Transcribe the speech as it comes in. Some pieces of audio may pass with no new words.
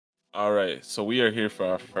All right, so we are here for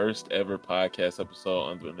our first ever podcast episode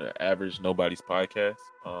under the Average Nobody's podcast.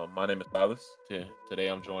 My name is Silas. Today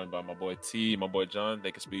I'm joined by my boy T, my boy John.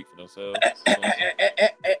 They can speak for themselves.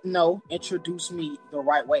 No, introduce me the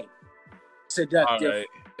right way. All Seductive right,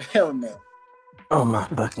 caramel. Oh my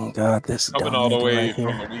fucking god, this coming dumb all the nigga way right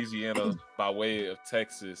from here. Louisiana by way of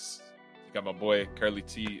Texas. You got my boy Curly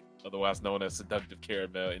T, otherwise known as Seductive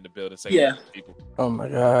Caramel, in the building. Say Yeah. hello to people. Oh my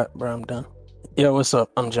god, bro, I'm done. Yo, what's up?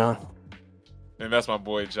 I'm John. And that's my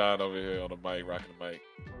boy John over here on the mic, rocking the mic.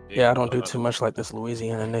 Yeah, I don't do too much like this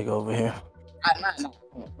Louisiana nigga over here. I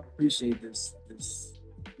appreciate this.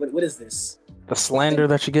 What is this? The slander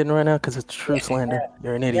that you're getting right now, because it's true slander.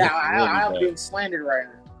 You're an idiot. Yeah, I'm being slandered right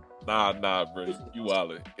now. Nah, bro. You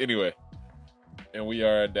wildin'. Anyway, and we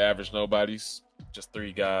are the Average Nobodies, just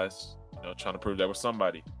three guys, trying to prove that we're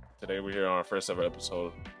somebody. Today we're here on our first ever episode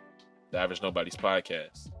of the Average Nobodies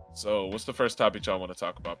podcast. So, what's the first topic y'all want to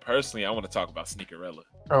talk about? Personally, I want to talk about Sneakerella.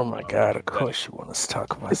 Oh my god, of course you want us to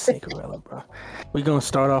talk about Sneakerella, bro. We're gonna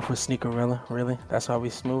start off with Sneakerella, really? That's how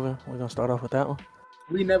we moving? We're gonna start off with that one?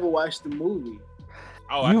 We never watched the movie.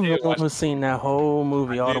 Oh, I did You've watch almost seen that whole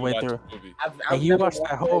movie all the way through. And you never watched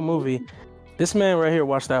that whole movie. This man right here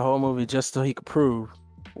watched that whole movie just so he could prove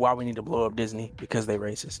why we need to blow up Disney because they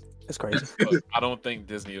racist. It's crazy. Look, I don't think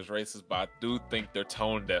Disney is racist, but I do think they're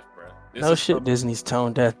tone deaf, bro. No shit, Disney's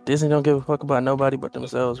tone deaf. Disney don't give a fuck about nobody but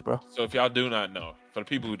themselves, bro. So if y'all do not know, for the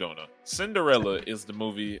people who don't know, Cinderella is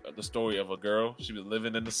the story of a girl. She was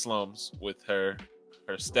living in the slums with her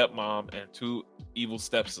stepmom and two evil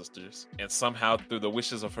stepsisters, and somehow through the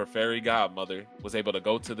wishes of her fairy godmother was able to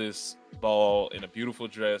go to this ball in a beautiful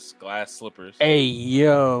dress, glass slippers. Hey,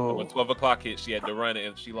 yo. When 12 o'clock hit, she had to run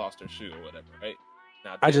and she lost her shoe or whatever, right?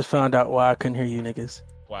 Now, I just found out why I couldn't hear you niggas.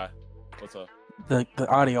 Why? What's up? The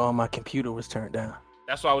audio on my computer was turned down.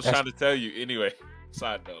 That's what I was trying to tell you. Anyway,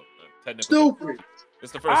 side note. Technical. Stupid.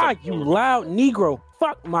 It's the first episode. You loud Negro.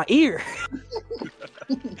 Fuck my ear.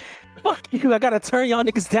 Fuck you. I gotta turn y'all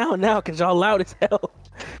niggas down now because y'all loud as hell.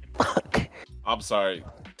 Fuck. I'm sorry.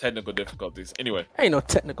 Technical difficulties. Anyway. Ain't no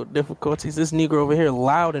technical difficulties. This Negro over here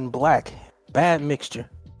loud and black. Bad mixture.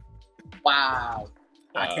 Wow.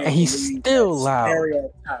 I can't And he's believe still that loud.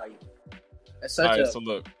 stereotype. That's such a So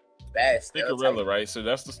look. bad Sneakerella, stereotype. right? So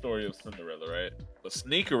that's the story of Cinderella, right? But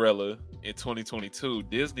Sneakerella in 2022,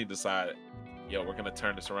 Disney decided, we're gonna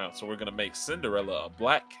turn this around. So we're gonna make Cinderella a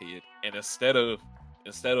black kid, and instead of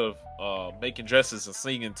making dresses and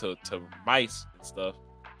singing to mice and stuff,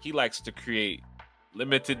 he likes to create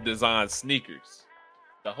limited design sneakers.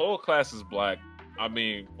 The whole class is black. I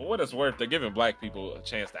mean, for what it's worth, they're giving black people a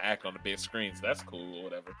chance to act on the big screen, so that's cool or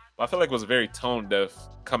whatever. But I feel like it was very tone deaf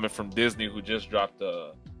coming from Disney, who just dropped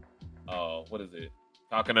what is it?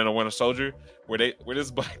 Falcon and the Winter Soldier, where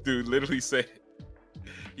this black dude literally said,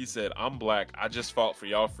 "I'm black. I just fought for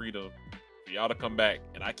y'all freedom, for y'all to come back,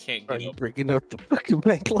 and I can't Are get you up." breaking up the fucking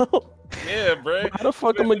bank loan? Yeah, bro. How the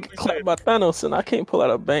fuck I'm gonna get clapped by Thanos and I can't pull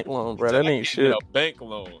out a bank loan, bro? That ain't shit. A bank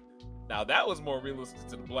loan. Now that was more realistic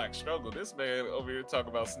to the black struggle. This man over here talking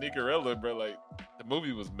about Sneakerella, bro. Like the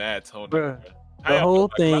movie was mad tone deaf, bro. The whole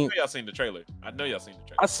thing. I know y'all seen the trailer.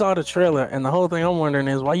 I saw the trailer, and the whole thing I'm wondering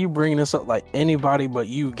is why you bringing this up like anybody but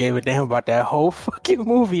you gave a damn about that whole fucking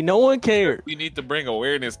movie. No one cared. We need to bring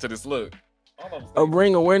awareness to this look.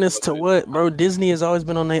 Bring awareness to what, bro? Disney has always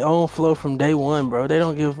been on their own flow from day one, bro. They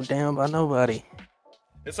don't give a damn about nobody.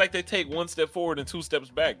 It's like they take one step forward and two steps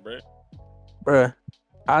back, bro. Bruh,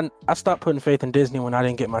 I stopped putting faith in Disney when I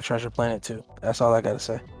didn't get my Treasure Planet 2. That's all I gotta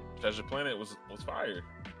say. Treasure Planet was fire.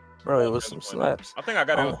 Bro, it was some slaps. I think I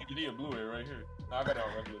got it on DVD and Blu-ray right here. No, I got it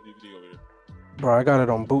on regular DVD over here. Bro, I got it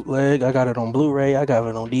on bootleg. I got it on Blu-ray. I got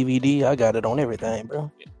it on DVD. I got it on everything,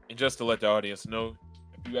 bro. And just to let the audience know,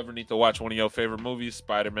 if you ever need to watch one of your favorite movies,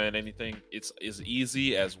 Spider-Man, anything, it's as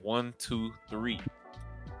easy as 1, 2, 3.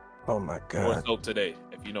 Oh my god. Or so today,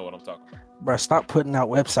 if you know what I'm talking about. Bro, stop putting out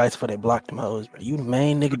websites for they block them hoes, bro. You the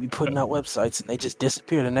main nigga be putting out websites and they just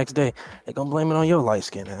disappear the next day. They gonna blame it on your light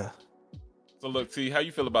skin ass. So look, T, how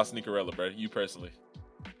you feel about Sneakerella, bro? You personally?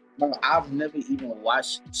 No, I've never even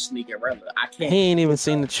watched Sneakerella. I can't. He ain't even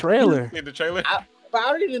seen the trailer. In the trailer? I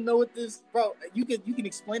don't even know what this, bro. You can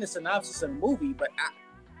explain the synopsis of the movie, but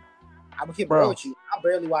I'm gonna keep real with you. I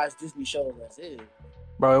barely watch Disney shows as is.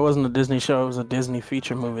 Bro, it wasn't a Disney show. It was a Disney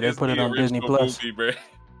feature movie. They put it on Disney Plus. Movie, bro.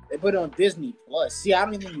 They put it on Disney Plus. See, I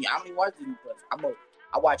don't even watch Disney Plus.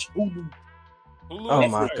 I watch Hulu. Oh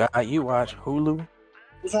my god, you watch Hulu?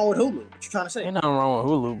 What's wrong with Hulu? What you trying to say? Ain't nothing wrong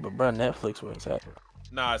with Hulu, but bro, Netflix where it's at.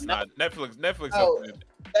 Nah, it's not. Netflix. Oh,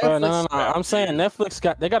 Bro, no. I'm saying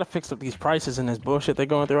Netflix they gotta fix up these prices and this bullshit they're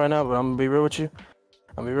going through right now. But I'm gonna be real with you.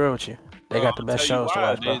 They Bro, got the I'll best tell you shows to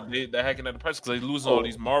why. watch, bro. They're hacking at the price because they losing all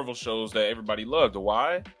these Marvel shows that everybody loved.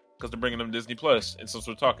 Why? Because they're bringing them Disney Plus. And since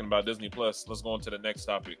we're talking about Disney Plus, let's go on to the next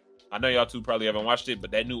topic. I know y'all two probably haven't watched it,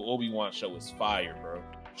 but that new Obi-Wan show is fire, bro.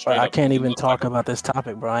 Bro, I can't it even looks talk like about this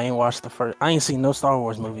topic, bro. I ain't watched the first. I ain't seen no Star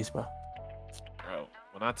Wars movies, bro. Bro,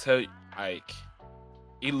 when I tell you, like,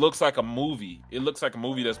 it looks like a movie. It looks like a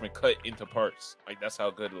movie that's been cut into parts. Like, that's how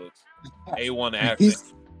good it looks. A1 acting.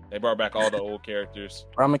 They brought back all the old characters.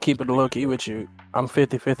 Bro, I'm gonna keep it low key with you. I'm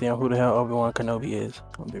 50-50 on who the hell Obi-Wan Kenobi is.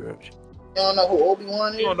 I'll be real with you. You don't know who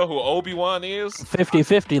Obi-Wan is? You don't know who Obi-Wan is?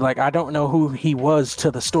 50-50. Like, I don't know who he was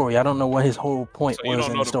to the story. I don't know what his whole point So you was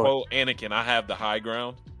don't in know the the story. quote, Anakin, I have the high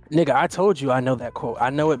ground? Nigga, I told you I know that quote. I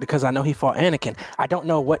know it because I know he fought Anakin. I don't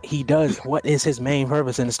know what he does. What is his main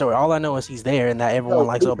purpose in the story? All I know is he's there and that everyone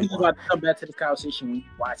likes We Obi-Wan. about to come back to this conversation when you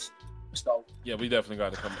watch Star Wars. Yeah, we definitely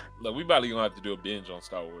got to come. Look, we probably gonna have to do a binge on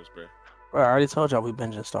Star Wars, bro. Bro, I already told y'all we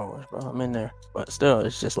binging Star Wars, bro. I'm in there. But still,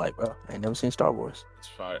 it's just like, bro, I ain't never seen Star Wars. It's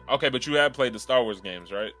fire. Okay, but you have played the Star Wars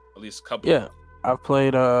games, right? At least a couple. Yeah. I've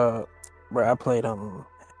played what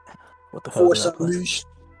the hell Force did I play? Unleashed.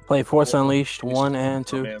 Played Force Unleashed 1 and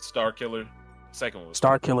 2. Man, Star Killer. Second one was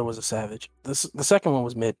Star Killer was a savage. The second one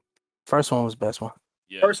was mid. First one was the best one.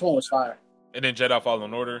 yeah. First one was fire. And then Jedi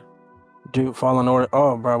Fallen Order. Dude, Fallen Order.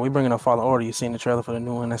 Oh, bro, we bringing up Fallen Order. You seen the trailer for the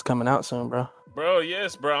new one that's coming out soon, bro? Bro,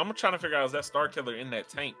 yes, bro. I'm trying to figure out, is that Star Killer in that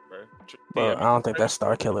tank, bro? Bro, Damn, I don't think that's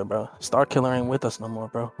Star Killer, bro. Star Killer ain't with us no more,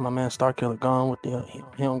 bro. My man Star Killer gone with the he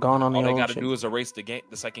don't gone on the all they old gotta shit. do is erase the game,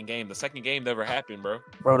 the second game. The second game never happened, bro.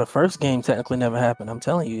 Bro, the first game technically never happened. I'm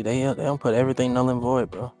telling you, they don't put everything null and void,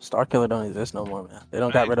 bro. Star Killer don't exist no more, man. They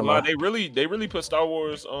don't got rid of my. They really put Star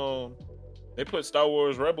Wars. They put Star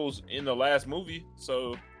Wars Rebels in the last movie,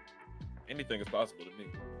 so anything is possible to me.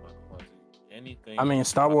 Anything. I mean,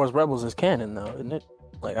 Star Wars Rebels is canon though, isn't it?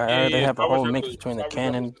 Like I heard they have a whole mix between the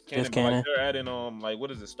canon, this canon. Like, they're adding like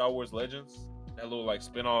what is it, Star Wars Legends? That little like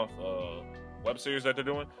spin-off web series that they're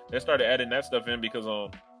doing. They started adding that stuff in because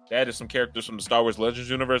they added some characters from the Star Wars Legends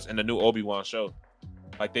universe and the new Obi-Wan show.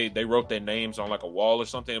 Like they wrote their names on like a wall or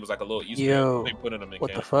something. It was like a little Easter egg. They put in them in what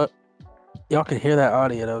canon. the fuck? Y'all could hear that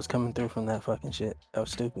audio that was coming through from that fucking shit. That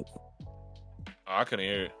was stupid. Oh, I couldn't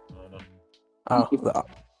hear it. I don't know. Oh,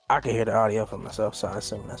 I could hear the audio for myself, so I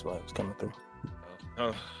assume that's why it was coming through.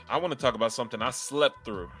 I want to talk about something I slept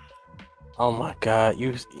through. Oh my god,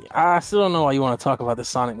 I still don't know why you want to talk about the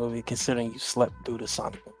Sonic movie, considering you slept through the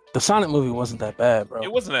Sonic movie. The Sonic movie wasn't that bad, bro.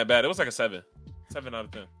 It wasn't that bad. It was like a 7 out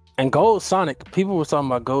of 10. And Gold Sonic, people were talking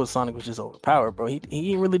about Gold Sonic was just overpowered, bro. He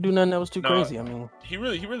didn't really do nothing that was too crazy. I mean, he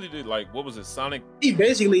really did. Like, what was it, Sonic? He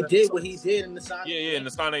basically did what he did in the Sonic. Yeah, in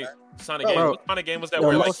the Sonic bro, game. Bro, What Sonic game was that? the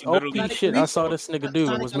Where like most he literally OP shit I saw this nigga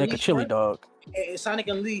do was make a chili dog. And Sonic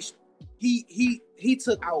Unleashed, he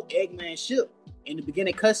took out Eggman's ship in the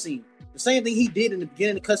beginning cutscene. The same thing he did in the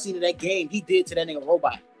beginning of the cutscene of that game, he did to that nigga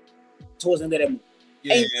robot towards the end of that movie.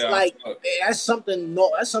 Yeah, that's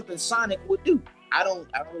something Sonic would do. I don't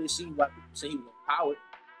really see why people say he was overpowered.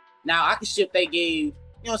 Now I can see if they gave,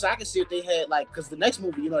 so I can see if they had like, because the next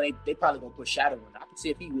movie, they probably gonna put Shadow in. I can see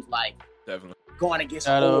if he was like definitely going against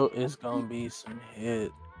Shadow is gonna be some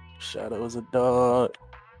hit. Shadow is a dog.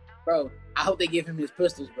 Bro, I hope they give him his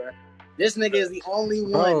pistols, bro. This nigga is the only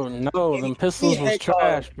one. Bro, no, them pistols was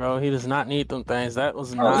trash, bro. He does not need them things. That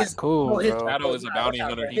was not cool, bro. Shadow is a bounty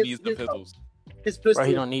hunter. He needs the pistols. His pistols, bro,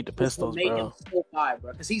 he don't need the pistols, make bro. him so high,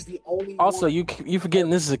 bro, because he's the only. Also, one. you forgetting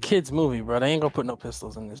this is a kids movie, bro. They ain't gonna put no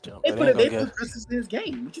pistols in this jump. They put pistols in his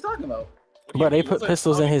game. What you talking about? Bro, they put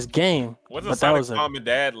pistols in his game. Wasn't Sonic's mom and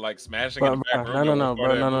dad like smashing in the back room?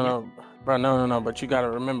 No. But you gotta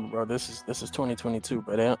remember, bro. This is 2022,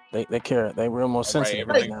 bro. They care. They real more sensitive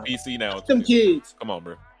right now. PC now. Them kids. Come on,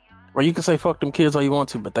 bro. Bro, you can say fuck them kids all you want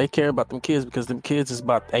to, but they care about them kids because them kids is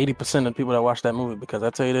about 80% of the people that watch that movie. Because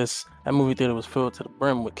I tell you this, that movie theater was filled to the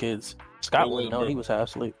brim with kids. Scott wouldn't know. He was half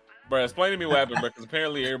asleep. Bro, explain to me what happened, bro. Because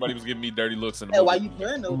apparently everybody was giving me dirty looks in the movie. Why you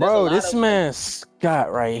playing though? Bro, this man Scott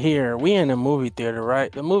right here. We in the movie theater, right?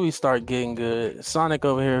 The movie start getting good. Sonic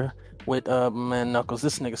over here with man Knuckles.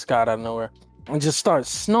 This nigga Scott out of nowhere. And just starts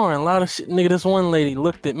snoring a lot of shit. Nigga, this one lady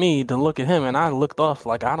looked at me to look at him, and I looked off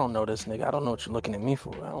like, I don't know this nigga. I don't know what you're looking at me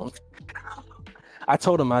for. I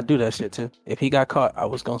told him I'd do that shit too. If he got caught, I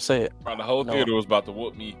was gonna say it. Bro, the whole theater was about to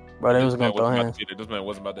whoop me. Bro, they was gonna throw hands. This man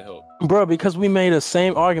wasn't about to help. Bro, because we made the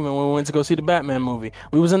same argument when we went to go see the Batman movie.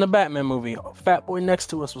 We was in the Batman movie. Fat boy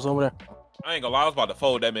next to us was over there. I ain't gonna lie, I was about to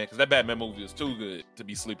fold that man because that Batman movie was too good to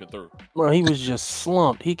be sleeping through. Bro, he was just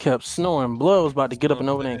slumped. He kept snoring. Blood was about to get up and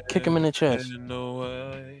over there and kick him in the chest. Come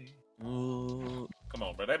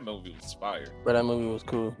on, bro. That movie was fire. Bro, that movie was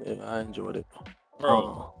cool. Yeah, I enjoyed it.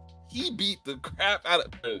 Bro, He beat the crap out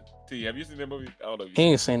of. T, have you seen that movie? I don't know. If He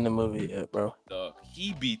ain't seen the movie yet, bro.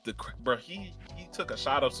 He beat the crap, bro. He took a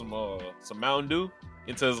shot of some Mountain Dew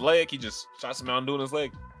into his leg. He just shot some Mountain Dew in his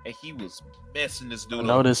leg, and he was messing this dude.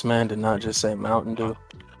 No, this man did not just say Mountain Dew.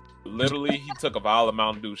 Literally, he took a vial of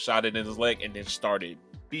Mountain Dew, shot it in his leg, and then started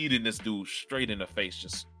beating this dude straight in the face,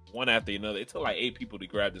 just one after another. It took like 8 people to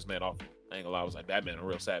grab this man off. I ain't gonna lie, I was like, Batman, a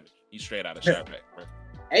real savage. He's straight out of Chirac, bro.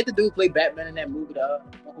 Ain't the dude play Batman in that movie, the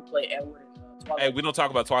one who played Edward in Twilight? Hey, we don't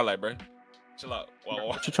talk about Twilight, bro. Chill out. Whoa.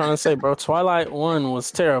 What you trying to say, bro? Twilight 1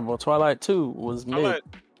 was terrible. Twilight 2 was mid.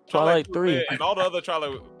 Twilight 3. And all the other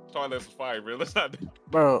Twilights was fire, bro. Let's not.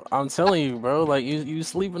 Bro, I'm telling you, bro. Like you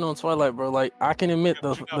sleeping on Twilight, bro. Like I can admit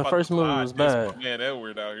the first movie was bad. Man,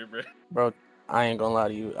 Edward out here, bro. Bro, I ain't gonna lie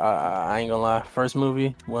to you. I ain't gonna lie. First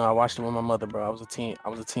movie when I watched it with my mother, bro. I was a team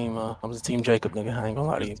Jacob, nigga. I ain't gonna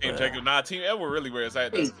lie to you. Team Jacob, nah, Team Edward really where it's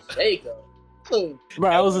at. Jacob.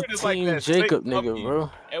 Bro, I was a team Jacob, nigga,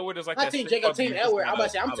 bro. Edward is like not that. Team Jacob, Team Edward. I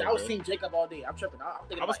was Team Jacob all day. I'm tripping.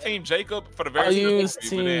 I was Team Jacob for the I very. was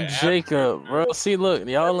Team Jacob, bro. See, look,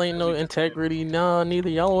 y'all ain't no integrity. Nah, neither.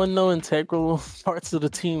 Y'all wasn't no integral parts of the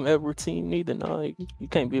Team Edward team, neither. Nah, you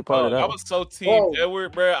can't be a part of that. I was so Team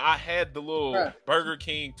Edward, bro. I had the little Burger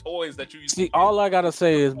King toys that you used to see. All I gotta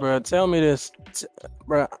say is, bro, tell me this,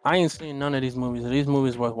 bro. I ain't seen none of these movies. Are these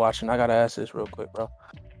movies worth watching? I gotta ask this real quick, bro.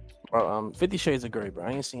 Bro, 50 Shades of Grey, bro.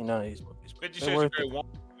 I ain't seen none of these movies. 50 Shades of Grey 1.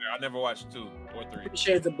 I never watched 2 or 3. 50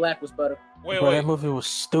 Shades of Black was better. Wait. That movie was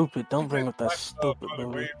stupid. Don't bring up that stupid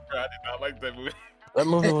movie. I did not like that movie. That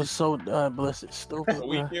movie was so blessed stupid.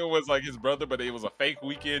 Weekend was like his brother, but it was a fake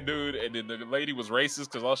Weekend dude. And then the lady was racist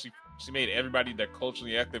because all she made everybody that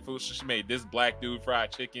culturally active food. So she made this black dude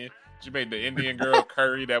fried chicken. She made the Indian girl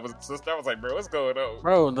curry that was sister. I was like, bro, what's going on?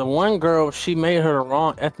 Bro, the one girl, she made her the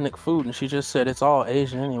wrong ethnic food, and she just said it's all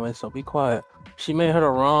Asian anyway, so be quiet. She made her the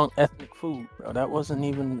wrong ethnic food, bro. That wasn't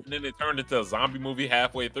even. And then it turned into a zombie movie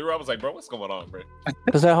halfway through. I was like, bro, what's going on, bro?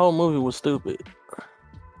 Because that whole movie was stupid.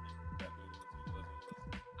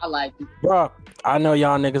 I like it. Bro, I know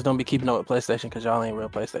y'all niggas don't be keeping up with PlayStation because y'all ain't real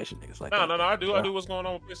PlayStation niggas like that. No, I do. I do what's going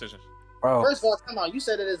on with PlayStation. Bro. First of all, come on. You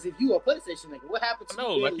said it as if you a PlayStation nigga. What happened to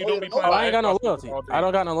you? Like you don't be playing. I ain't got no loyalty. I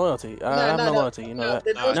don't got no loyalty. I have no loyalty. You know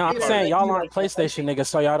that. No, I'm saying y'all aren't PlayStation niggas,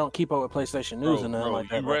 so y'all don't keep up with PlayStation news and nothing like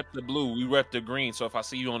that. You rep the blue, we rep the green. So if I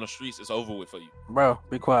see you on the streets, it's over with for you. Bro,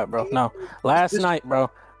 be quiet, bro. No, last night,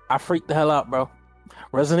 bro, I freaked the hell out, bro.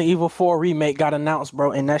 Resident Evil 4 remake got announced,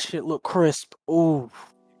 bro, and that shit look crisp. Ooh.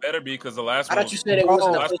 Better be because the last one. I thought you said it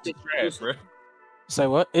wasn't a PlayStation trash, bro. Say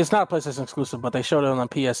what? It's not a PlayStation exclusive, but they showed it on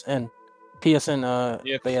PSN. They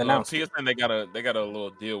announced. PSN, they got a little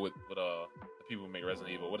deal with the people who make Resident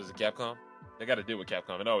Evil. What is it, Capcom? They got a deal with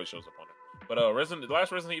Capcom. It always shows up on it. But the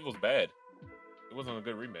last Resident Evil's bad. It wasn't a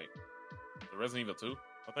good remake. The Resident Evil 2,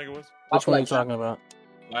 I think it was. Which one are you talking about?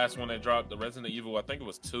 Last one they dropped, the Resident Evil. I think it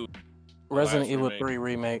was 2. Resident Evil 3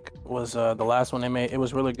 remake was the last one they made. It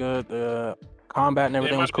was really good. The combat and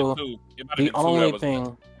everything was cool. The only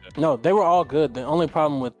thing. No, they were all good. The only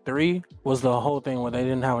problem with 3 was the whole thing where they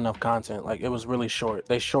didn't have enough content. Like, it was really short.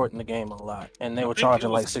 They shortened the game a lot, and they were charging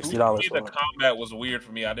like $60 for it. The combat was weird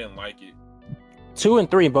for me. I didn't like it. 2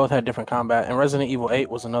 and 3 both had different combat, and Resident Evil 8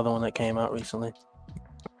 was another one that came out recently.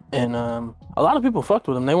 And a lot of people fucked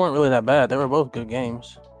with them. They weren't really that bad. They were both good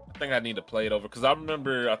games. I think I need to play it over because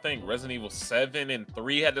I think Resident Evil 7 and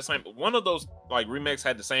 3 had the same. One of those like remakes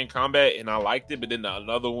had the same combat and I liked it, but then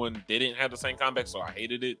another one didn't have the same combat, so I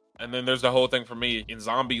hated it. And then there's the whole thing for me in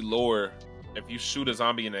zombie lore. If you shoot a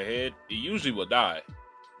zombie in the head, it usually will die.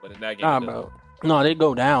 But in that game, bro. No, they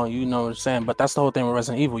go down. You know what I'm saying? But that's the whole thing with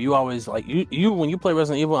Resident Evil. You always like you when you play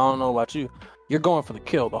Resident Evil. I don't know about you. You're going for the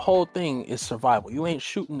kill. The whole thing is survival. You ain't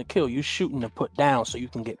shooting to kill. You shooting to put down so you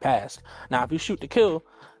can get past. Now, if you shoot to kill,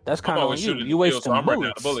 that's kind of on you. You wasting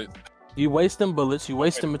bullets. You wasting bullets. You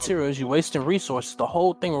wasting materials. You wasting resources. The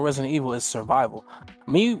whole thing with Resident Evil is survival.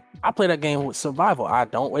 Me, I play that game with survival. I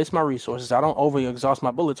don't waste my resources. I don't overly exhaust my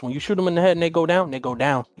bullets. When you shoot them in the head and they go down, they go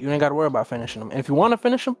down. You ain't got to worry about finishing them. And if you want to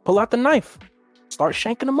finish them, pull out the knife. Start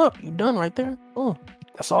shanking them up. You done right there. Boom.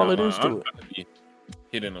 That's all it is to it.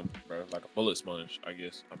 Hitting them, bro, like a bullet sponge, I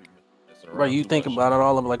guess. Bro, you think about it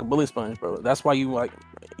all of like a bullet sponge, bro. That's why you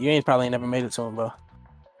ain't probably never made it to him, bro.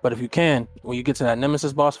 But if you can, when you get to that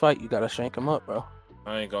Nemesis boss fight, you gotta shank him up, bro.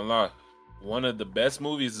 I ain't gonna lie. One of the best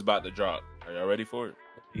movies is about to drop. Are y'all ready for it?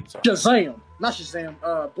 Shazam. Not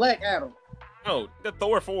Shazam. Black Adam. No, the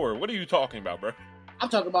Thor 4. What are you talking about, bro? I'm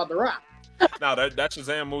talking about The Rock. Nah, that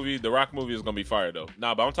Shazam movie, the Rock movie is gonna be fire though.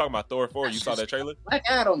 Nah, but I'm talking about Thor 4. You saw that trailer?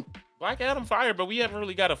 Black Adam fire, but we haven't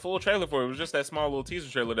really got a full trailer for it. It was just that small little teaser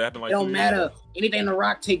trailer that happened like. It don't matter. Anything The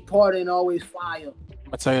Rock take part in always fire.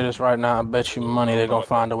 I'm gonna tell you this right now. I bet you money they're gonna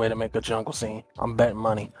find a way to make a jungle scene. I'm betting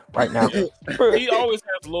money right now. Yeah. He always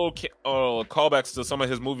has little callbacks to some of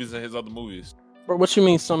his movies and his other movies. Bro, what you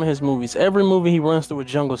mean some of his movies? Every movie he runs through a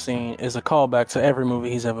jungle scene is a callback to every movie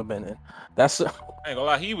he's ever been in. That's I ain't gonna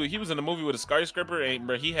lie, he was in the movie with a skyscraper, and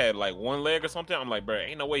bro, he had like one leg or something. I'm like, bro,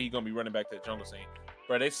 ain't no way he gonna be running back to the jungle scene.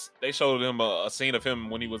 Bro, they showed him a scene of him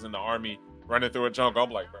when he was in the army running through a jungle. I'm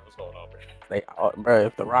like, bro, what's going on, bro? bro,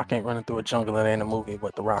 if The Rock ain't running through a jungle, it ain't a movie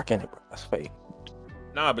with The Rock in it, bro. That's fake.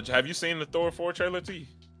 Nah, but have you seen the Thor 4 trailer, T?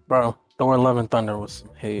 Bro, Thor: Love and Thunder was some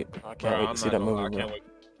hate. I can't wait I'm to see that not gonna lie, movie, I bro. can't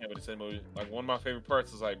wait to see the movie. Like, one of my favorite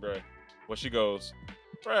parts is like, bro, when she goes,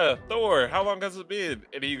 bro, Thor, how long has it been?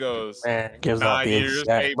 And he goes, Man, gives out 9 the years,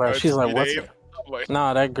 exact, 8 bro. months, She's like, 3 what's days. it? I'm like,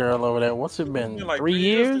 Nah, that girl over there. What's it been? like 3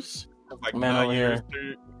 years? Like Man 9 over years,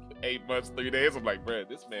 here. 8 months, 3 days. I'm like, bro,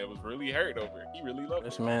 this man was really hurt over it. He really loved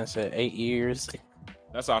This it. man said 8 years.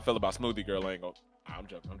 That's how I feel about Smoothie Girl. I ain't gonna. I'm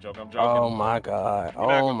joking. Oh my god. We're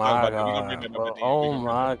not Oh gonna talk my about that. We're gonna bring god. that up Bro. at the end. Oh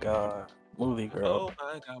my god. Movie girl.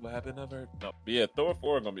 Oh my god, what happened ever? No, but yeah, Thor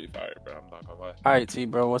 4 gonna be fire, bro. I'm not gonna lie. All right, T,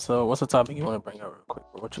 bro. What's the topic you want to bring up real quick?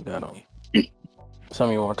 Bro? What you got on you?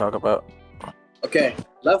 Something you want to talk about? Okay,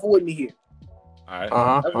 level with me here. All right.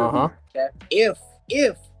 Uh-huh. Okay?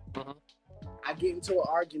 If Mhm. I get into an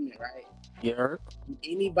argument, right? You heard?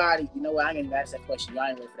 Anybody, you know what? I ain't gonna ask that question. Y'all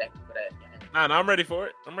ain't ready for that. Nah, I'm ready for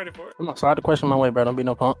it. Come on, slide the question my way, bro. Don't be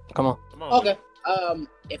no punk. Come on. Come on. Okay.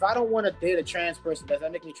 If I don't want to date a trans person, does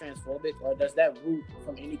that make me transphobic, or does that root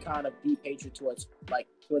from any kind of deep hatred towards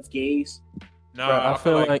gays? No, Bro, I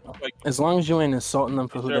feel like like as long as you ain't insulting them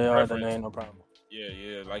for It's who your they are, then preference. there ain't no problem.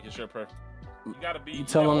 yeah, like it's your preference. You gotta be. You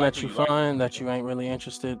tell gotta them like that who you like. fine, that you ain't really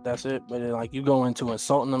interested. That's it. But like you go into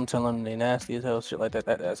insulting them, telling them they nasty as hell, shit like that.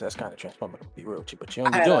 That's kind of transphobic. To be real with you, but you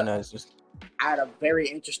don't be doing that. It's just. I had a very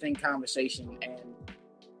interesting conversation, and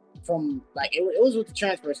from like it was with the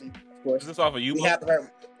trans person, of course. Is this off of you? We had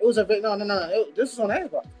it was a no. This was on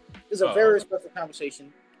Xbox. It was a very respectful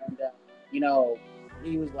conversation, and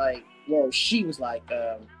he was like, well, she was like,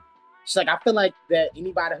 she's like, I feel like that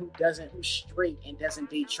anybody who's straight and doesn't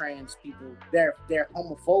date trans people, they're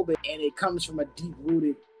homophobic, and it comes from a deep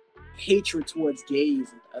rooted hatred towards gays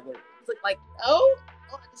and other. It's like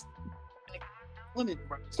women.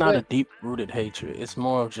 It's not a deep rooted hatred. It's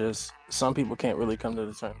more of just some people can't really come to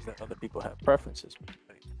the terms that other people have preferences with.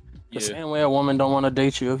 The same way a woman don't want to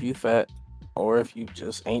date you if you fat or if you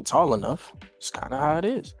just ain't tall enough. It's kind of how it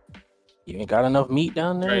is. You ain't got enough meat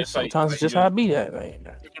down there. Right, Sometimes it's just how I be that.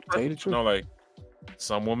 Tell you the truth. You know, like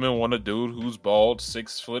some women want a dude who's bald,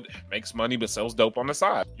 6 foot, makes money, but sells dope on the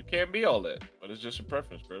side. You can't be all that, but it's just your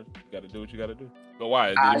preference, bro. You got to do what you got to do. But why?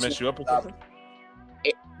 Did it mess you up or something?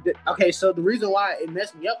 Okay, so the reason why it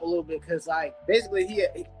messed me up a little bit, because like basically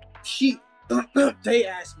they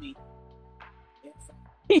asked me.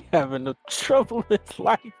 He having no trouble in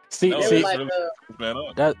life. See,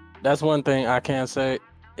 that's one thing I can say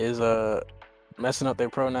is messing up their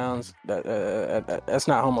pronouns. That's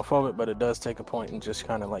not homophobic, but it does take a point in just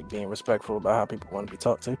kind of like being respectful about how people want to be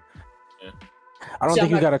talked to. Yeah. I don't think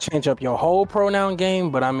you got to change up your whole pronoun game,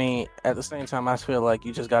 but I mean, at the same time, I feel like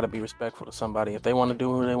you just got to be respectful to somebody. If they want to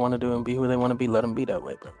do who they want to do and be who they want to be, let them be that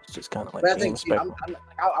way, bro. It's just kind of like being respectful.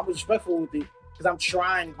 I'm respectful with it because I'm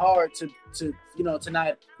trying hard to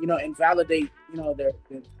not invalidate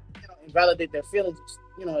invalidate their feelings,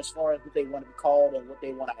 as far as what they want to be called or what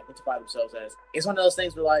they want to identify themselves as. It's one of those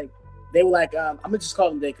things where like they were like, I'm gonna just call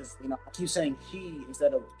them they because I keep saying he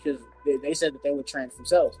instead of because they said that they were trans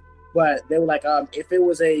themselves. But they were like, if it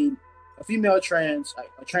was a female trans,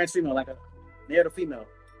 a trans female, like a male to female,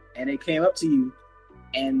 and they came up to you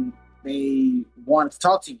and they wanted to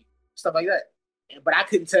talk to you, stuff like that. But I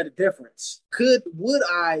couldn't tell the difference. Would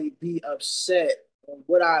I be upset, or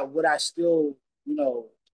would I still,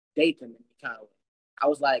 date them in any kind of way? I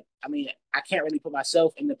was like, I mean, I can't really put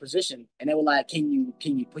myself in the position. And they were like, can you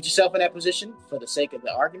put yourself in that position for the sake of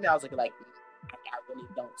the argument? I was like, I really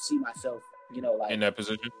don't see myself, in that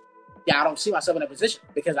position. Yeah, I don't see myself in that position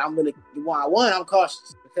because I'm really I'm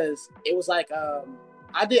cautious because it was like I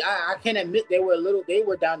can't admit they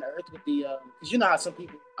were down to earth with the because you know how some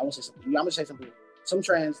people, I won't say some people, I'm gonna say some people, some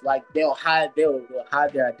trans, like they'll hide their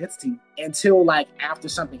identity until like after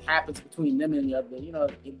something happens between them and the other,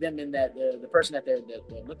 them and that the person that they're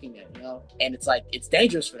looking at, and it's like it's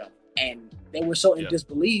dangerous for them, and they were so in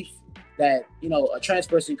disbelief that a trans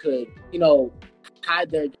person could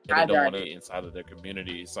hide their identity inside of their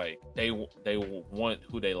community. It's like they want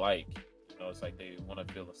who they like. It's like they want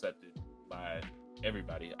to feel accepted by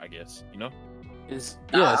everybody, I guess. It's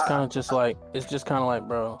kind of just like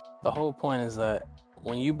bro. The whole point is that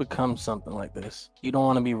when you become something like this, you don't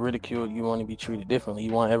want to be ridiculed. You want to be treated differently.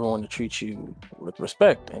 You want everyone to treat you with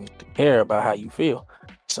respect and to care about how you feel.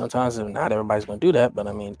 Sometimes not everybody's going to do that, but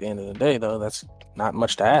I mean, at the end of the day, though, that's not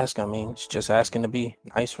much to ask. I mean, it's just asking to be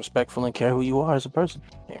nice, respectful, and care who you are as a person.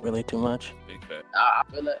 Ain't really too much. Big fat. I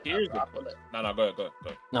feel it. Here's I the feel it. No, go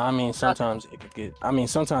ahead. No, I mean, sometimes it could get. I mean,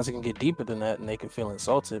 sometimes it can get deeper than that, and they can feel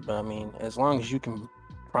insulted. But I mean, as long as you can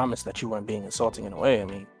promise that you weren't being insulting in a way, I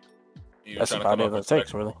mean, that's about it. It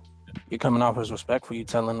takes really. You're coming off as respectful. You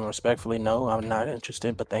telling them respectfully, no, I'm not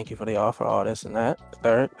interested, but thank you for the offer, all this and that.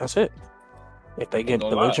 Third, that's it. If they get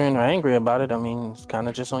belligerent or angry about it, I mean, it's kind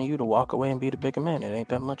of just on you to walk away and be the bigger man. It ain't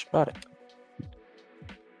that much about it.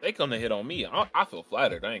 They come to hit on me. I feel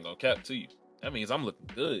flattered. I ain't gonna cap to you. That means I'm looking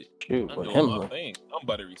good. Shoot, I'm with doing him, my thing. I'm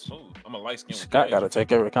buttery smooth. I'm a light skin. Scott got to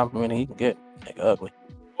take every compliment he can get. Nigga ugly.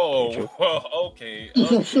 Oh, well, okay. You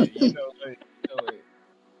know, wait.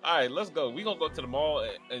 All right, let's go. We gonna go to the mall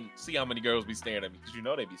and see how many girls be staring at me, because you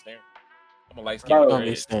know they be staring. I'm a light skin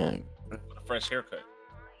with a fresh haircut.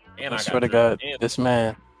 And I swear to God, this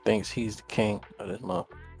man thinks he's the king of this month.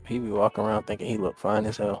 He be walking around thinking he look fine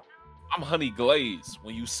as hell. I'm honey glazed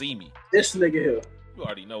when you see me. This nigga here. You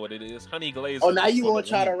already know what it is. Honey glazed. Oh, now you want to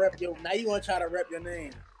try to rep your. Now you want to try to rep your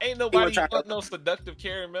name. Ain't nobody want no seductive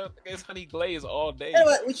caramel. It's honey glazed all day. Hey,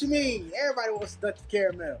 what you mean? Everybody wants seductive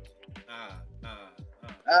caramel. Nah.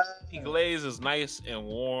 Honey glaze is nice and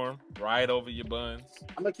warm, right over your buns.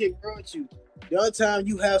 I'm gonna keep real with you. The other time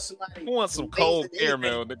you have somebody who wants some cold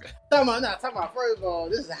caramel. Talking about. First of all,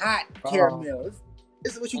 this is hot caramel.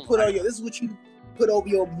 This is what you put on your. This is what you put over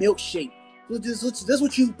your milkshake. This is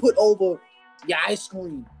what you put over your ice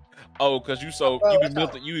cream. Oh, because you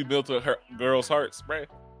be built to her girls' hearts, bro.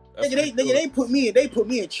 They put me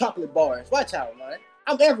in chocolate bars. Watch out, man.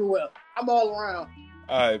 I'm everywhere. I'm all around.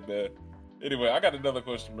 All right, man. Anyway, I got another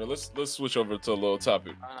question, bro. Let's switch over to a little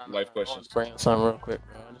topic. Life questions. Bring something real quick,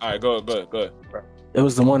 bro. All right, go ahead. It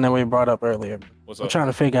was the one that we brought up earlier. What's up? I'm trying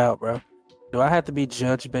to figure out, bro. Do I have to be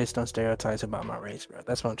judged based on stereotypes about my race, bro?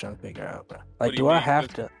 That's what I'm trying to figure out, bro. Like, do I have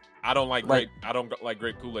to? I don't like grape. I don't like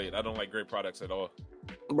grape Kool-Aid. I don't like grape products at all.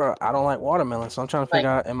 Bro, I don't like watermelon, so I'm trying to figure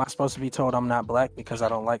out: am I supposed to be told I'm not black because I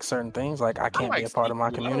don't like certain things? Like, I can't be a part of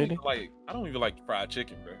my community. I don't even like fried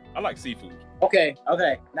chicken, bro. I like seafood. Okay.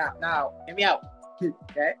 Now, hear me out.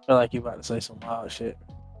 Okay. I feel like you about to say some wild shit.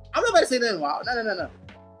 I'm not about to say nothing wild. No.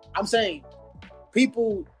 I'm saying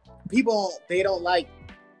people they don't like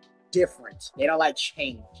difference. They don't like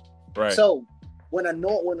change. Right. So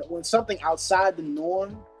when something outside the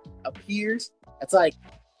norm appears, it's like,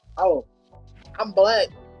 oh, I'm black,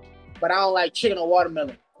 but I don't like chicken or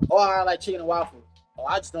watermelon. Or I don't like chicken and waffle.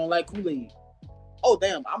 Or I just don't like Kool-Aid. Oh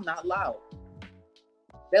damn, I'm not loud.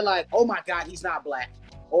 They're like, oh my God, he's not black.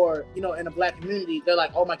 Or, in the black community, they're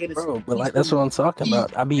like, oh my goodness. Bro, but like, that's what I'm talking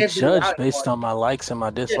about. I be judged based on my likes and my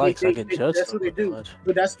dislikes. I get judged. That's what they do. Much.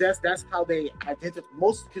 But that's how they identify.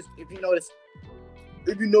 Most, because if you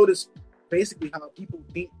notice, basically how people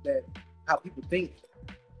think,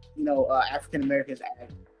 African Americans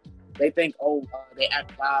act. They think, they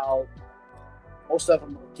act loud. Most of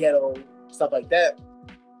them are ghetto, stuff like that.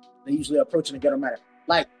 They usually approach in a ghetto manner.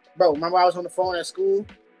 Like, bro, remember I was on the phone at school,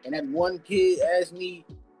 and that one kid asked me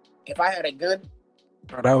if I had a gun.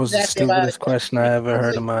 Bro, that was the stupidest question I ever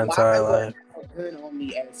heard in my entire life. A gun on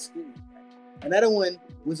me at school. Another one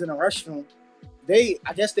was in a restroom.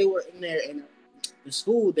 I guess they were in there in the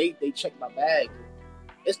school. They checked my bag.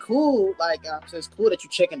 It's cool, it's cool that you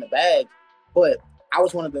check in the bag, but I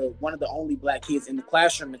was one of the only black kids in the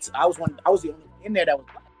classroom. I was the only one in there that was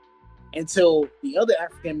black until the other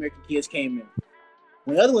African American kids came in.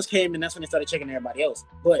 When the other ones came in, that's when they started checking everybody else.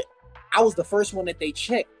 But I was the first one that they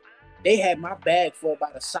checked. They had my bag for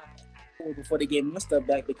about a solid hour before they gave my stuff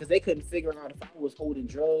back because they couldn't figure out if I was holding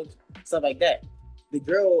drugs, stuff like that. The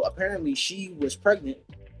girl, apparently, she was pregnant,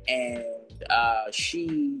 and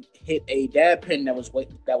she hit a dab pen that was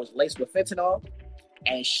laced with fentanyl,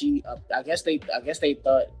 and she, I guess they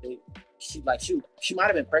thought she might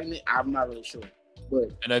have been pregnant. I'm not really sure, but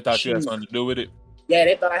and they thought she had something to do with it. Yeah,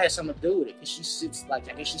 they thought I had something to do with it because she sits I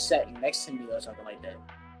guess she sat next to me or something like that.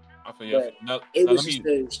 I feel you. It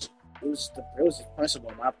was the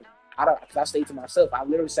principle. Because I stayed to myself. I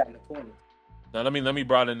literally sat in the corner. Now let me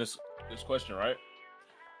broaden this question, right?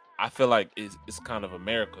 I feel like it's kind of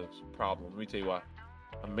America's problem. Let me tell you why.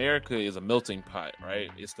 America is a melting pot, right?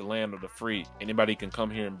 It's the land of the free. Anybody can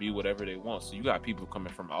come here and be whatever they want. So you got people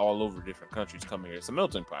coming from all over different countries coming here. It's a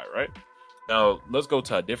melting pot, right? Now let's go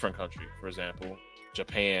to a different country, for example,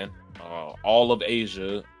 Japan, all of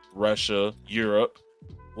Asia, Russia, Europe.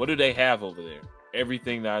 What do they have over there?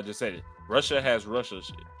 Everything that I just said. Russia has Russia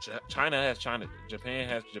shit. China has China. Japan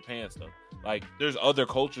has Japan stuff. Like, there's other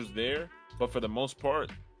cultures there, but for the most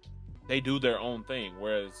part, they do their own thing.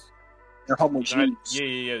 Whereas, They're homogeneous.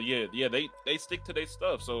 yeah. They stick to their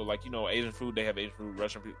stuff. So, like, Asian food, they have Asian food,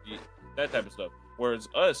 Russian food, that type of stuff. Whereas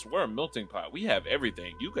us, we're a melting pot. We have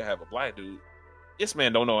everything. You could have a black dude. This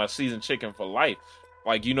man don't know a seasoned chicken for life.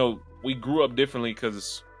 Like, we grew up differently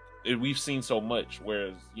because we've seen so much.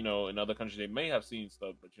 Whereas, in other countries they may have seen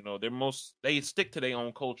stuff, but they stick to their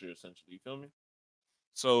own culture essentially. You feel me?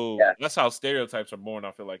 So Yeah. that's how stereotypes are born.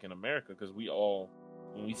 I feel like in America, because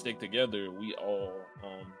when we stick together, we all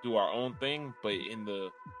do our own thing, but in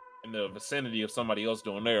the vicinity of somebody else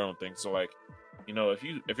doing their own thing. So, like,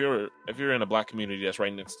 if you're in a black community that's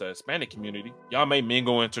right next to a Hispanic community, y'all may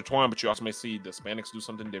mingle, intertwine, but you also may see the Hispanics do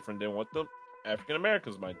something different than what the African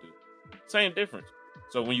Americans might do. Same difference.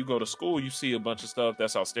 So when you go to school, you see a bunch of stuff.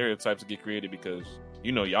 That's how stereotypes get created, because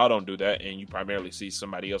y'all don't do that, and you primarily see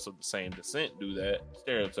somebody else of the same descent do that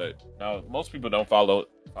stereotype. Now, most people don't follow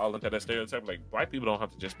into that stereotype. Like, black people don't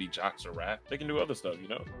have to just be jocks or rap; they can do other stuff.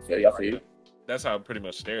 Yeah, I feel you. That's how pretty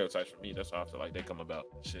much stereotypes for me. That's how I feel like they come about.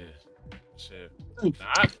 Shit.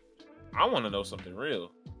 Now, I want to know something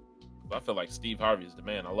real. I feel like Steve Harvey is the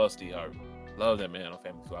man. I love Steve Harvey. Love that man on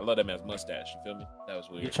Family Feud. I love that man's mustache. You feel me? That was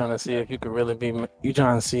weird. You trying to see if you could really be? You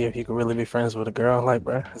trying to see if you could really be friends with a girl, like,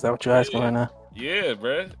 bro? Is that what you're asking right now? Yeah,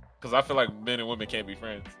 bro. Because I feel like men and women can't be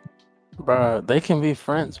friends. Bro, they can be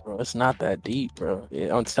friends, bro. It's not that deep, bro.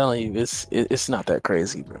 I'm telling you, it's not that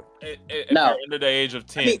crazy, bro. If you're under the age of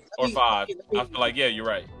 10 or 5, I feel like, yeah, you're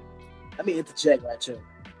right. Let me interject right here.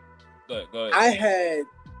 Go ahead. I had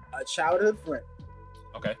a childhood friend.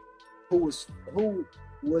 Okay. Who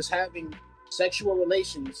was having sexual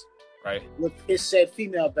relations, right, with his said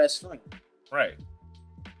female best friend. Right.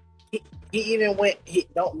 He even went.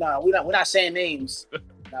 We're not saying names.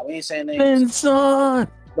 No, we ain't saying names. Benson.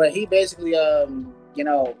 But he basically,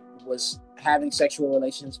 was having sexual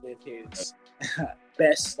relations with his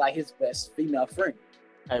his best female friend.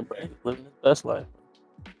 Hey, bro, living his best life.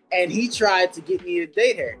 And he tried to get me to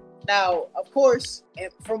date her. Now, of course,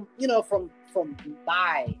 and from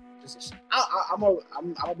my position, I'm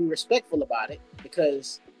gonna be respectful about it,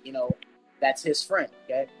 because that's his friend.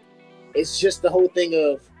 Okay, it's just the whole thing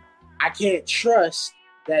of, I can't trust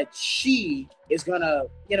that she is gonna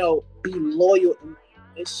be loyal.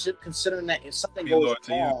 It's considering that if something goes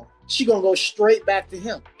wrong, she gonna go straight back to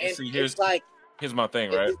him. And see, it's like, here's my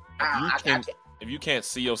thing, right? If you can't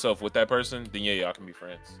see yourself with that person, then yeah, y'all can be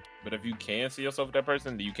friends. But if you can see yourself with that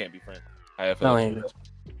person, then you can't be friends. I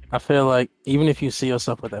feel like even if you see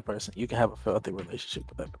yourself with that person, you can have a healthy relationship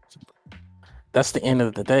with that person. That's the end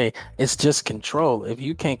of the day. It's just control. If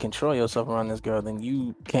you can't control yourself around this girl, then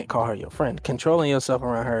you can't call her your friend. Controlling yourself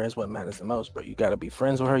around her is what matters the most, bro. You got to be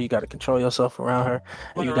friends with her. You got to control yourself around her.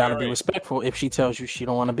 And you got to be respectful if she tells you she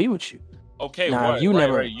don't want to be with you. Okay, now, right,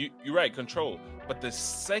 you're right, control. But the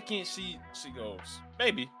second she goes,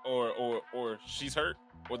 maybe, or she's hurt,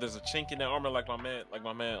 or there's a chink in the armor, like my man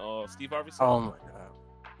Steve Harvey said. Oh my god,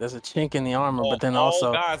 there's a chink in the armor, but then all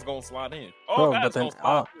also guys gonna slide in. All guys gonna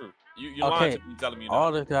slide through. You're lying to me, telling me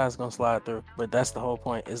all the guys gonna slide through, but that's the whole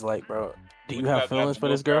point. Is like, bro, do you have feelings for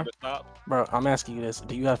this girl? Bro, I'm asking you this: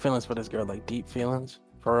 do you have feelings for this girl, like deep feelings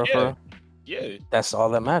for her? For her? Yeah. That's all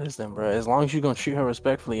that matters then, bro. As long as you're gonna treat her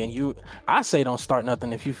respectfully, and I say don't start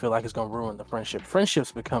nothing if you feel like it's gonna ruin the friendship.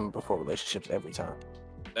 Friendships become before relationships every time.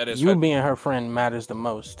 That is you being her friend matters the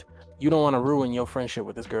most. You don't want to ruin your friendship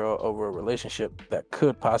with this girl over a relationship that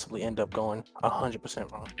could possibly end up going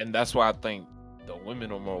 100% wrong. And that's why I think the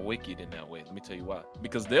women are more wicked in that way. Let me tell you why.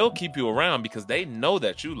 Because they'll keep you around because they know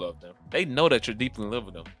that you love them. They know that you're deeply in love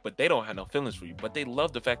with them, but they don't have no feelings for you. But they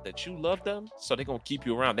love the fact that you love them, so they're going to keep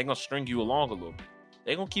you around. They're going to string you along a little bit.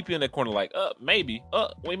 They're going to keep you in that corner like, maybe,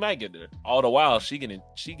 we might get there. All the while, she getting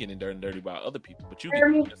dirty by other people, but you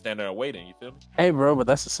can stand there waiting, you feel me? Hey, bro, but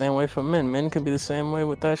that's the same way for men. Men can be the same way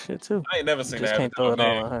with that shit, too. I ain't never seen that. Just can't throw it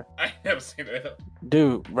all on her. I ain't never seen that.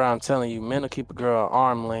 Dude, bro, I'm telling you, men will keep a girl at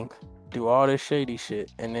arm length, do all this shady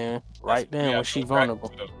shit, and then then when she's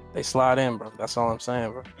vulnerable, they slide in, bro. That's all I'm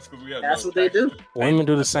saying, bro. That's what they do. Women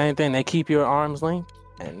do the same thing. They keep you at arm's length,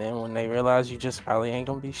 and then when they realize you just probably ain't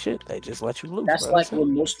gonna be shit, they just let you loose. That's bro. like with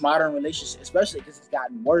most modern relationships, especially because it's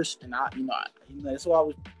gotten worse. And that's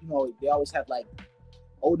why they always have like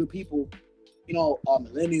older people,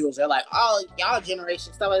 millennials. They're like, oh, y'all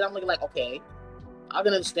generation stuff like that. I'm looking like, okay, I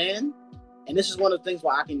can understand, and this is one of the things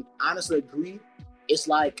where I can honestly agree. It's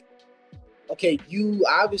like, okay, you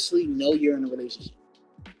obviously know you're in a relationship,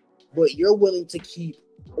 but you're willing to keep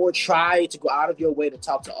or try to go out of your way to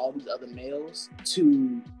talk to all these other males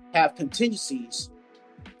to have contingencies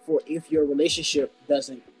for if your relationship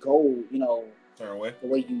doesn't go, Turn away. the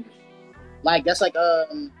way you like. That's that's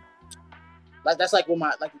like when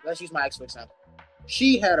let's use my ex for example.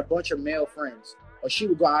 She had a bunch of male friends, or she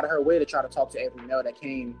would go out of her way to try to talk to every male that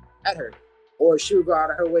came at her, or she would go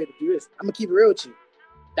out of her way to do this. I'm gonna keep it real with you.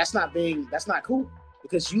 That's not cool,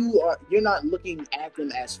 because you're not looking at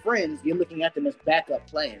them as friends. You're looking at them as backup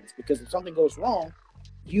plans, because if something goes wrong,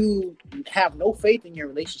 you have no faith in your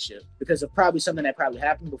relationship because of probably something that probably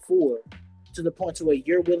happened before, to the point to where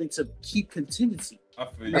you're willing to keep contingency.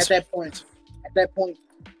 At that point,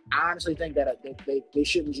 I honestly think that they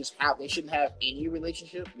shouldn't have any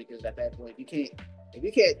relationship, because at that point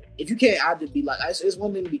if you can't either be like, it's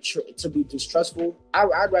one thing to be distrustful.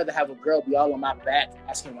 I'd rather have a girl be all on my back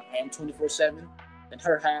asking my hand 24/7 than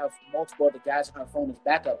her have multiple other guys on her phone as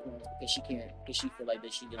backup plans because she feel like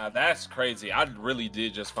that she Now that's crazy. I really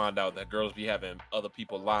did just find out that girls be having other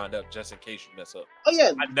people lined up just in case you mess up. Oh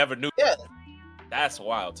yeah, I never knew. Yeah, that's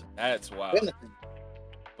wild.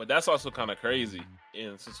 But that's also kind of crazy.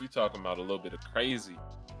 And since we talking about a little bit of crazy,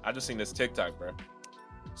 I just seen this TikTok, bro.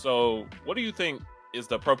 So, what do you think is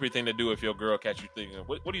the appropriate thing to do if your girl catch you thinking?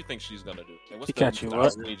 What do you think she's gonna do? Like, what's the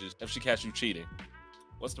most outrageous if she catch you cheating?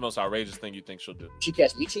 What's the most outrageous thing you think she'll do? She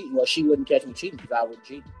catch me cheating? Well, she wouldn't catch me cheating because I wouldn't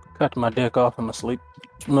cheat. Cut my dick off in my sleep.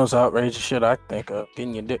 It's the most outrageous shit I think of.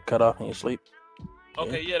 Getting your dick cut off in your sleep.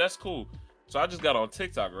 Okay, yeah, that's cool. So I just got on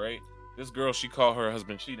TikTok, right? This girl, she called her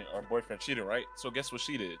husband cheating, or boyfriend cheating, right? So guess what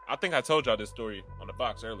she did? I think I told y'all this story on the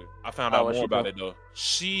box earlier. I found out more about it though.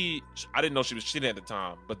 I didn't know she was cheating at the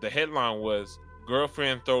time, but the headline was,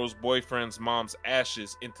 girlfriend throws boyfriend's mom's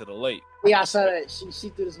ashes into the lake. Yeah, I saw that. She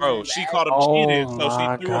threw this. Bro, she caught him cheating, so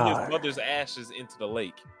she threw his mother's ashes into the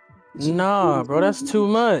lake. Nah, bro, that's too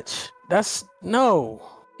much. No.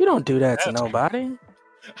 You don't do that to nobody.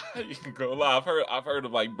 You can go lie. I've heard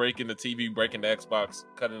of like breaking the TV, breaking the Xbox,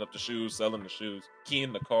 cutting up the shoes, selling the shoes,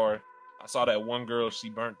 keying the car. I saw that one girl,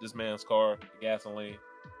 she burnt this man's car, the gasoline.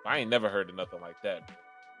 I ain't never heard of nothing like that.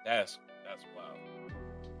 That's wild.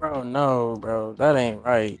 Bro, no, bro. That ain't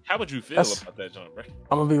right. How would you feel about that, John, bro?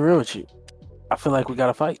 I'm gonna be real with you. I feel like we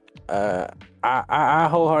gotta fight. I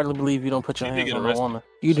wholeheartedly believe you don't put your hands on a woman.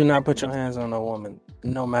 You do not put your hands on a woman,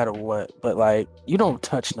 no matter what. But like, you don't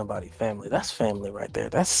touch nobody's family. That's family right there.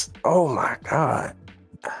 That's, oh my god.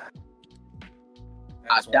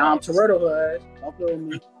 Dom Toretto her. Don't feel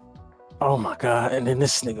me. Oh my god. And then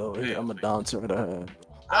this nigga over here, I'm a Dom Toretto her.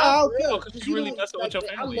 Oh, because you really messing with your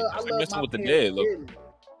family. I messing with the dead. Look.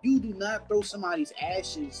 You do not throw somebody's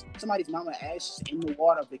mama ashes in the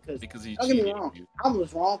water because he don't get me wrong. I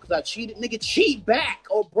was wrong because I cheated. Nigga, cheat back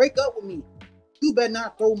or break up with me. You better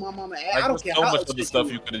not throw my mama ass. Like, I don't care so how much of the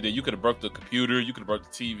stuff you could have did. You could have broke the computer. You could have broke the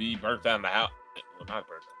TV. Burnt down the house. Well, not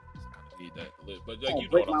burnt down. I kind of need that to live. But like, you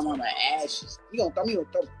break my mama ashes. You gonna throw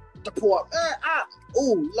the poor.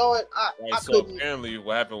 Oh Lord, I so couldn't. Apparently,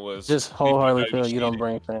 what happened was just wholeheartedly feel you don't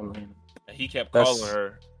bring family. And he kept calling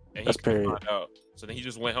her, and he couldn't find out. So then he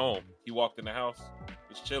just went home. He walked in the house,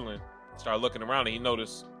 was chilling, started looking around, and he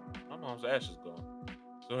noticed my mom's ashes gone.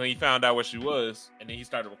 So then he found out where she was, and then he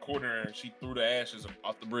started recording her, and she threw the ashes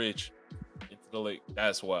off the bridge into the lake.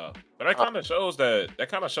 That's wild. But that kind of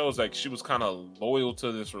shows like she was kind of loyal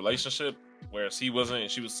to this relationship, whereas he wasn't.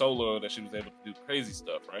 And she was so loyal that she was able to do crazy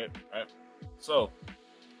stuff, right? So,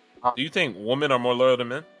 do you think women are more loyal than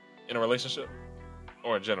men in a relationship,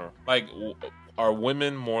 or in general? Like, are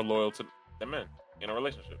women more loyal to than men in a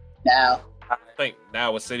relationship? Now, I think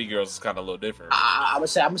now with City Girls, it's kind of a little different. I'm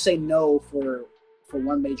gonna say no for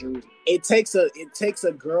one major reason. It takes a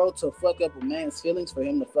girl to fuck up a man's feelings for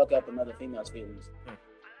him to fuck up another female's feelings.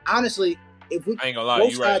 Honestly, if we I ain't gonna lie,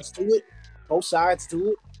 both sides do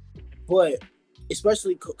it, but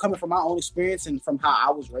especially coming from my own experience and from how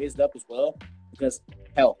I was raised up as well, because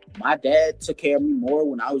hell, my dad took care of me more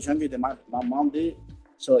when I was younger than my mom did.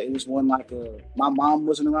 So it was one like my mom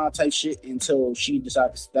wasn't around type shit until she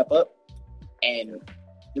decided to step up. And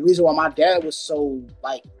the reason why my dad was so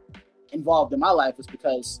like involved in my life is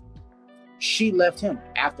because she left him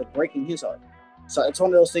after breaking his heart. So it's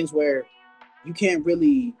one of those things where you can't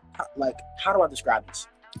really, like, how do I describe this?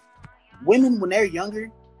 Women, when they're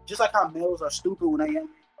younger, just like how males are stupid when they're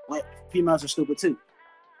younger, females are stupid too.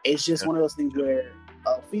 It's just one of those things where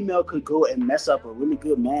a female could go and mess up a really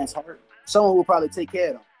good man's heart. Someone will probably take care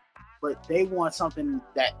of them, but they want something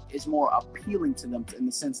that is more appealing to them in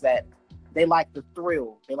the sense that they like the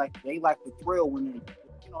thrill. They like the thrill when they,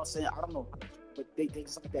 you know what I'm saying? I don't know. but they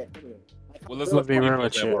just like that. Like, Well, let's I'm gonna let's be keep real the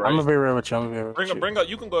with example, you. I'm right? gonna be real with you. I'm gonna be real with you. Bring up.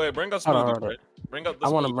 You can go ahead. Bring up Hold on, smoothies, hold on. right? Bring up the I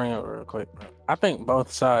want to smoothie. bring it real quick, bro. I think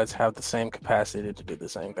both sides have the same capacity to do the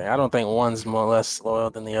same thing. I don't think one's more or less loyal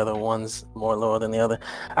than the other. One's more loyal than the other.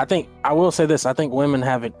 I will say this. I think women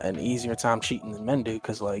have an easier time cheating than men do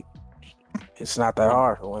because, like, it's not that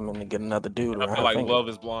hard for women to get another dude And I around feel her like finger. love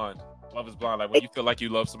is blind. Love is blind. Like when you feel like you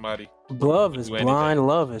love somebody, Love you is do anything. blind.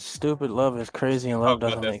 Love is stupid. Love is crazy, and love Talk about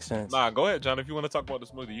doesn't that. make sense. Nah, go ahead, John. If you want to talk about the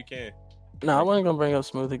smoothie, you can. No, I wasn't gonna bring up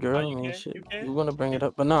Smoothie Nah, Girl. I you mean, can. shit, You can. you want to bring it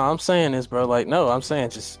up, but no, I'm saying is, bro. Like, no, I'm saying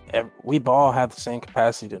just we all have the same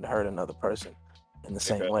capacity to hurt another person in the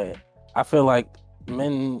same Okay. way. I feel like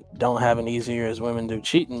men don't have an easier as women do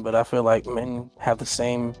cheating, but I feel like men have the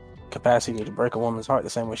same capacity to break a woman's heart the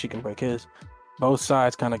same way she can break his. Both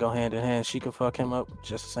sides kind of go hand in hand. She could fuck him up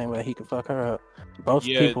just the same way he could fuck her up. Both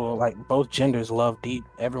Yeah, people, like both genders, love deep.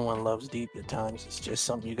 Everyone loves deep at times. It's just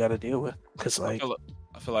something you got to deal with. Cause I like,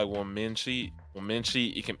 feel like when men cheat,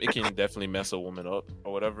 it can definitely mess a woman up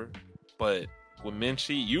or whatever. But when men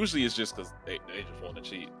cheat, usually it's just because they just want to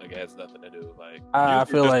cheat. Like it has nothing to do. Like I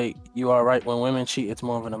usually feel just like you are right. When women cheat, it's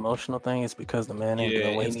more of an emotional thing. It's because the man ain't yeah,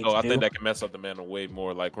 doing what he and needs so to I do. think that can mess up the man way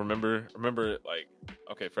more. Like remember, like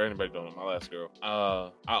okay, for anybody don't know, my last girl,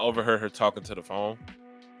 I overheard her talking to the phone.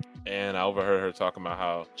 And I overheard her talking about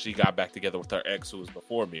how she got back together with her ex who was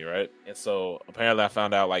before me, right? And so apparently I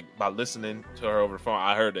found out, like, by listening to her over the phone,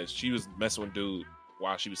 I heard that she was messing with dude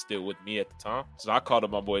while she was still with me at the time. So I called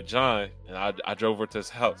up my boy John, and I drove over to his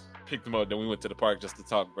house, picked him up, then we went to the park just to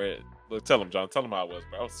talk, bro. Look, tell him, John, tell him how I was,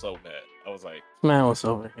 bro. I was so mad. I was like, Man was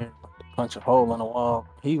over here about to punch a hole in the wall.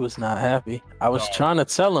 He was not happy. I was dog, trying to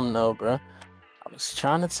tell him, no, bro. I was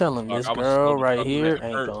trying to tell him dog, this I was so girl right disgusted. here It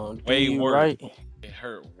ain't hurt gonna do way you worse. right. It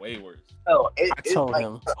hurt way worse. Oh, I told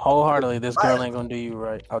him wholeheartedly, this girl ain't gonna do you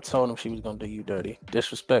right. I told him she was gonna do you dirty.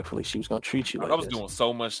 Disrespectfully, she was gonna treat you Like, like I was this. doing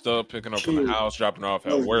so much stuff, picking up from the house, dropping her off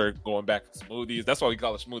at work, going back to smoothies. That's why we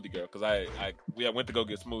call her Smoothie Girl, because we went to go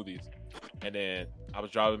get smoothies, and then I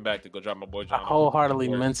was driving back to go drop my boy I John off wholeheartedly,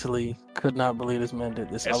 at work. mentally could not believe this man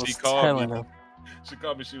did this. And I she was called me. telling him. She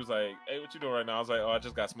called me. She was like, "Hey, what you doing right now?" I was like, "Oh, I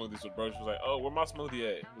just got smoothies with bro." She was like, "Oh, where my smoothie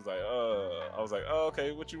at?" He was like, I was like, "Oh,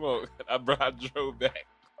 okay. What you want?" I drove back,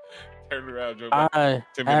 turned around, drove back. I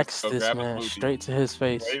 10 minutes asked ago, this grabbed a man smoothie. straight to his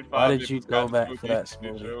face, Waited why 5 did you minutes, go got the back for that smoothie,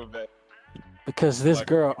 and smoothie? drove back. Because this Like,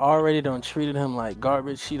 girl already done treated him like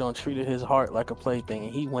garbage. She done treated his heart like a plaything,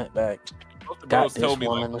 and he went back, both the got bros this told me,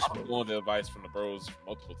 like, woman this I was smoothie. going to advice from the bros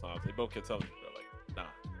multiple times. They both kept telling me, bro, like,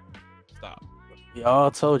 nah, stop. We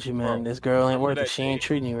all told you, man, Bro, this girl ain't remember worth it. that She day? ain't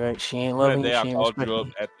treating you right. She ain't Remember loving that you. day I She ain't called respecting you up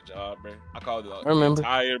you. at the job, bro? I called the Remember.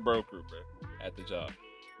 entire bro crew, bro, at the job.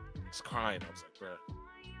 I was crying. I was like, bro,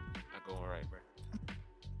 not going right, bro.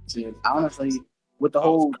 Dude, honestly, with the I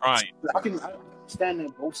was whole, crying. I understand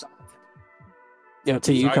that both sides. Yo,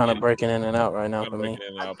 T, you I kind get of it. breaking in and out right now I'm for me.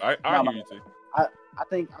 breaking in and out. I No, hear you, too. I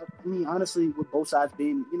mean, honestly, with both sides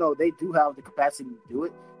being, they do have the capacity to do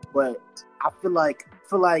it, but I feel like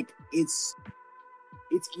it's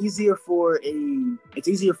easier for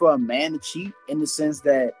a man to cheat in the sense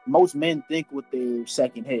that most men think with their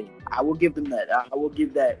second head. I will give them that. I will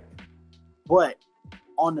give that. But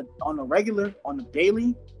on the regular, on the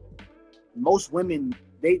daily, most women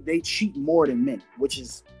they cheat more than men, which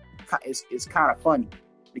is kind of funny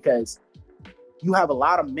because you have a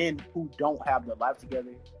lot of men who don't have their life together,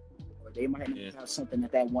 or they might not have something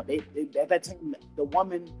that they want. They at that time, the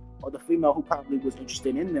woman or the female who probably was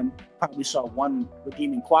interested in them probably saw one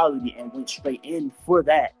redeeming quality and went straight in for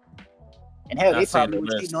that. And hell, they probably were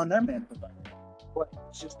cheating on their man for that. But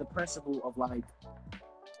it's just the principle of like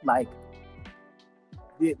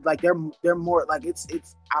they're more like it's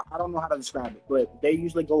I don't know how to describe it, but they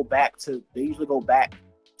usually go back to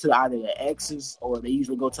either their exes, or they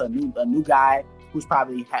usually go to a new guy who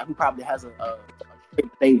probably has a trait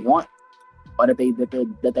that they want, or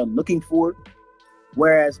that they're looking for.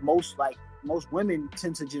 Whereas most women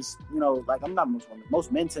tend to just, like, I'm not most women,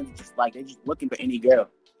 most men tend to just, like, they're just looking for any girl,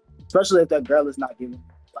 especially if that girl is not giving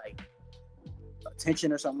like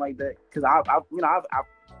attention or something like that. Because I've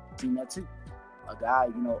seen that too. A guy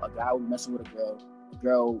would messing with a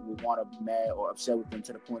girl would want to be mad or upset with them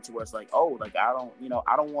to the point to where it's like, oh, like I don't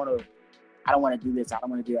want to do this, I don't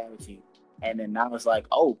want to do that with you. And then now it's like,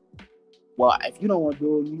 oh, well, if you don't want to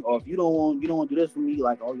do it with me, or if you don't want to do this for me,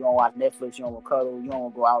 like, oh, you don't watch Netflix, you don't want to cuddle, you don't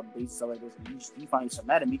want to go out and date, stuff like this, you find yourself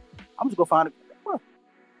mad at me, I'm just gonna find a girl.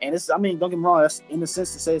 And don't get me wrong, that's in the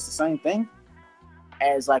sense to say it's the same thing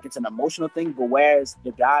as like it's an emotional thing, but whereas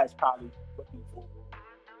the guy is probably looking for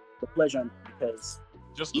the pleasure because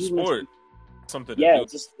just the sport, something to yeah, do.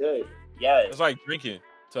 just good, yeah. It's like drinking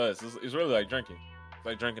to us. It's really like drinking. It's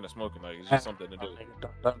like drinking and smoking. Like it's just something to do.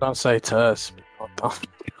 Don't say to us.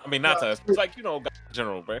 I mean, not to us. It's like, in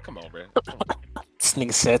general, bro. Come on, bro. This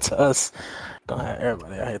nigga said to us. Gonna have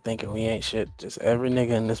everybody out here thinking we ain't shit. Just every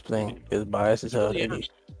nigga in this thing is biased as hell.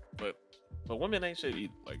 But women ain't shit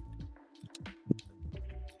either. Like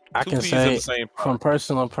I two can peas in say the same from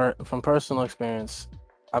pot. personal experience,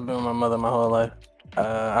 I've been with my mother my whole life.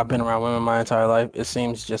 I've been around women my entire life. It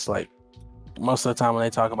seems just like most of the time when they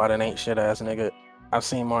talk about an ain't shit ass nigga, I've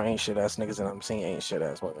seen more ain't shit ass niggas than I'm seeing ain't shit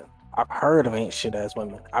ass women. I've heard of ain't shit ass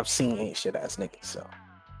women. I've seen ain't shit ass niggas. So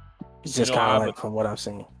it's just kind of like from what I've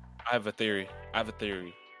seen. I have a theory. A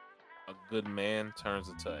good man turns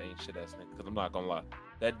into an ain't shit ass nigga. Because I'm not gonna lie.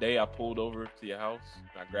 That day I pulled over to your house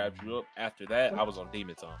and I grabbed you up. After that, I was on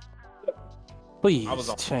demon time. Please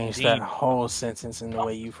change that whole sentence in the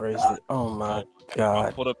way you phrased it. Oh my God.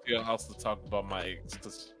 I pulled up to your house to talk about my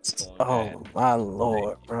ex. Oh my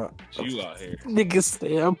Lord, bro. You out here. Nigga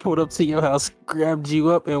said I pulled up to your house, grabbed you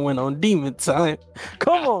up, and went on demon time.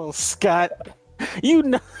 Come on, Scott. You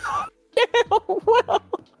know. Well,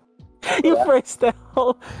 you phrased that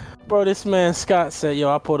whole. Bro, this man Scott said, yo,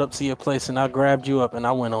 I pulled up to your place and I grabbed you up and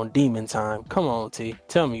I went on demon time. Come on, T.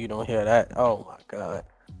 Tell me you don't hear that. Oh my God.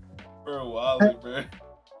 Bro, Wally, bro.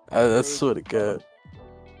 I swear to God.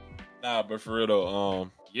 Nah, but for real though,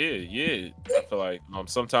 yeah. I feel like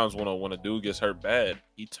sometimes when a dude gets hurt bad,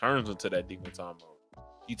 he turns into that demon time mode.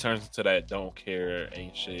 He turns into that don't care,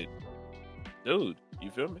 ain't shit. Dude, you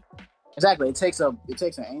feel me? Exactly. It takes an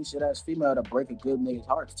ain't shit ass female to break a good nigga's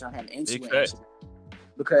heart to turn him into an ain't shit.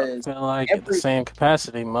 Because I feel like at the same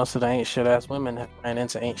capacity, most of the ain't shit ass women have ran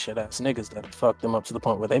into ain't shit ass niggas that have fucked them up to the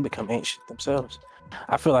point where they become ain't shit themselves.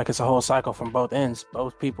 I feel like it's a whole cycle from both ends.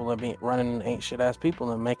 Both people are running ain't shit ass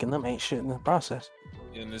people and making them ain't shit in the process.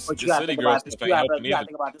 And this, but you gotta think about this. You gotta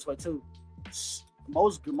think about it this way too.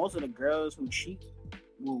 Most of the girls who cheat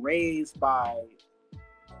were raised by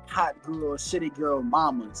hot girl, shitty girl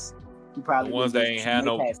mamas. Who probably the ones that ain't had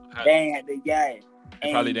no.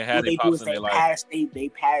 They probably didn't have their pops in their life. They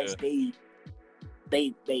passed they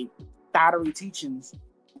thottery teachings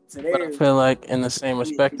to theirs. But I feel like in the same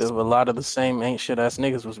perspective, a lot of the same ain't shit ass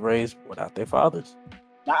niggas was raised without their fathers.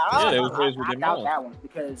 They was raised with their doubt moms. that one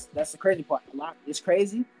because that's the crazy part. It's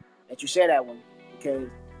crazy that you say that one because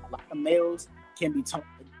a lot of males can be taught,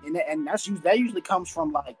 and that usually comes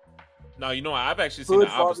from like. No, I've actually seen the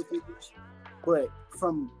opposite. Figures, but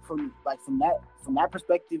from that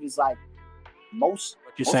perspective, is like most.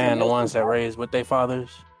 You're saying the ones that raised with their fathers?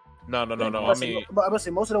 No. I mean, but I would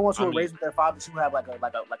say most of the ones who are raised with their fathers who have like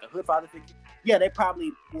a hood father figure, yeah, they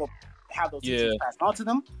probably will have those teachings passed on to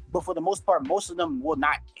them. But for the most part, most of them will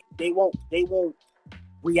not. They won't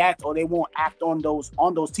react or they won't act on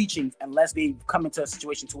those teachings unless they come into a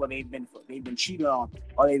situation to where they've been cheated on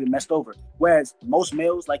or they've been messed over. Whereas most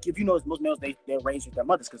males, like if you know, most males they're raised with their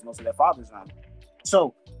mothers because most of their fathers are.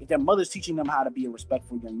 So if their mother's teaching them how to be a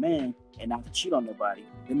respectful young man and not to cheat on nobody,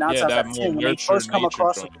 then 9 times out of 10 when they first come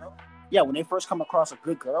across a girl, when they first come across a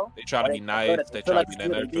good girl, they try to be nice. They try to be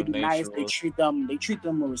that they be nice. They treat them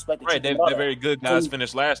with respect. Right, they're very good guys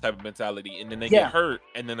finish last type of mentality, and then they get hurt,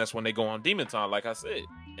 and then that's when they go on demon time, like I said,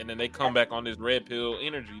 and then they come back on this red pill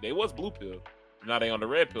energy. They was blue pill, now they on the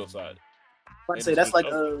red pill side. I say that's like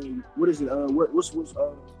what is it? What's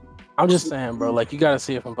I'm just saying, bro, like you gotta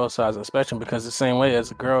see it from both sides of the spectrum because the same way as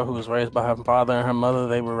a girl who was raised by her father and her mother,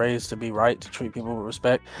 they were raised to be right, to treat people with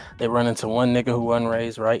respect. They run into one nigga who wasn't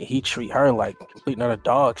raised right. He treat her like complete another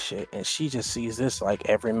dog shit. And she just sees this like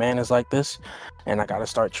every man is like this. And I gotta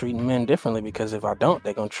start treating men differently because if I don't,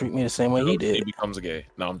 they're gonna treat me the same way he did. He becomes a gay.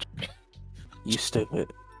 No, I'm joking. You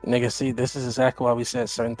stupid. Nigga, see, this is exactly why we said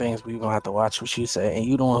certain things we gonna have to watch what you say. And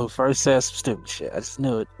you the one who first said some stupid shit. I just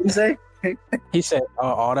knew it. What you say? He said,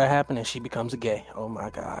 all that happened and she becomes a gay. Oh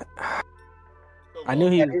my God. I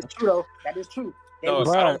knew he That is true, though. That is true. No,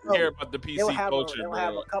 I don't care about the PC culture,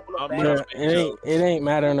 bro. It ain't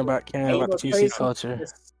mattering about caring about the PC culture.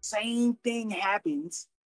 The same thing happens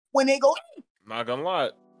when they go in. Not gonna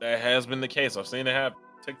lie. That has been the case. I've seen it happen.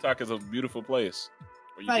 TikTok is a beautiful place.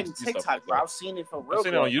 Not even TikTok, bro. I've seen it for real. I've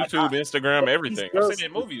seen it on YouTube, Instagram, everything. I've seen it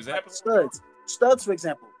in movies. It happens. Studs, for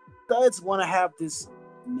example. Studs want to have this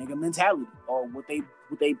nigga mentality, or what they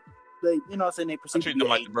you know what I'm saying, they perceive. I treat them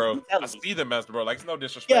like the bro. Mentality. I see them as the bro. Like it's no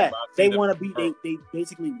disrespect. Yeah, they want to be. They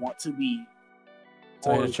basically want to be.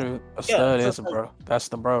 Tell you the truth, a stud is a bro. That's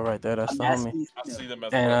the bro right there. That's the homie. I see them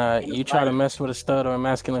as and you try to mess with a stud or a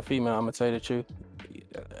masculine female, I'm gonna tell you the truth.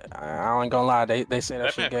 I ain't gonna lie. They say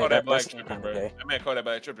that shit gay. That black tripping, bro. That man called that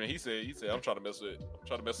black tripping. He said, I'm trying to mess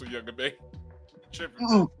with younger bae.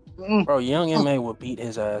 Tripping. Bro, young MA would beat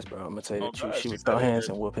his ass, bro. I'm gonna tell you the truth. She would throw hands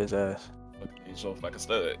and whoop his ass. He shows like a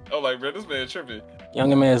stud. Oh, like, bro, this man tripping.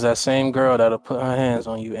 Young M.A is that same girl that'll put her hands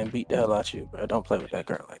on you and beat the hell out you, bro. Don't play with that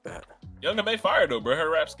girl like that. Young M.A fire though, bro. Her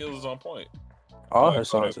rap skills is on point. All her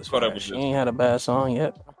songs is fire. She ain't had a bad song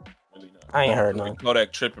yet. Really not. I ain't heard none.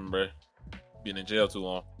 Kodak tripping, bro. Been in jail too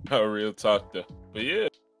long. Real talk though. But yeah,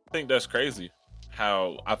 I think that's crazy.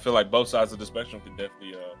 How I feel like both sides of the spectrum can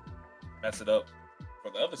definitely mess it up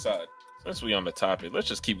for the other side. Since we on the topic, let's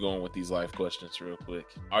just keep going with these life questions real quick.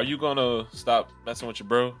 Are you gonna stop messing with your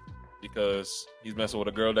bro because he's messing with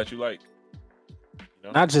a girl that you like? You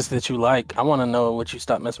know? Not just that you like. I want to know what you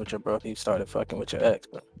stopped messing with your bro if you started fucking with your ex,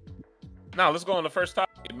 bro. Now let's go on the first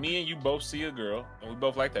topic. If me and you both see a girl and we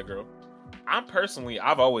both like that girl,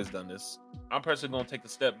 I've always done this. I'm personally gonna take a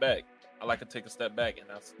step back. I like to take a step back and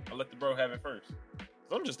I'll let the bro have it first.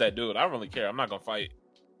 So I'm just that dude. I don't really care. I'm not gonna fight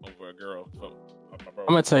over a girl. So I'm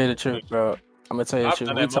gonna tell you the truth, bro. I'm gonna tell you the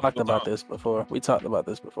truth. We talked about this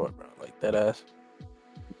before. Bro. Like that ass.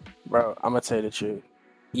 Bro, I'm gonna tell you the truth.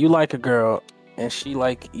 You like a girl and she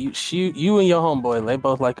like you. You and your homeboy, they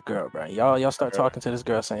both like a girl, bro. Y'all start talking to this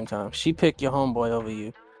girl same time. She pick your homeboy over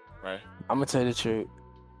you. Right. I'm gonna tell you the truth.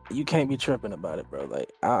 You can't be tripping about it, bro.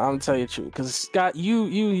 Like I'm telling you the truth, because Scott,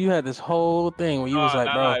 you had this whole thing where you was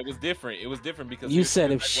like, bro, it was different. It was different because you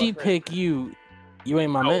said if she pick you, you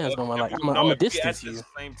ain't my man's no more. Like I'm a distance you.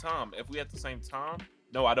 If we at the same time,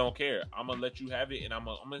 no, I don't care. I'm gonna let you have it, and I'm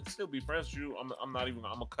gonna still be friends with you. I'm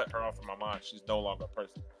gonna cut her off in my mind. She's no longer a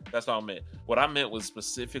person. That's all I meant. What I meant was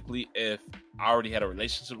specifically if I already had a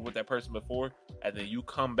relationship with that person before, and then you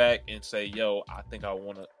come back and say, yo, I think I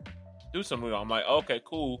want to do something with her. I'm like, okay,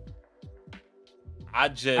 cool. I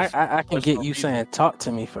can get you saying talk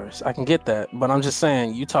to me first. I can get that, but I'm just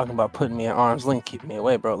saying you talking about putting me at arm's length, keeping me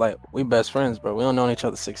away, bro. Like we best friends, bro. We don't know each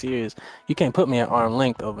other 6 years. You can't put me at arm's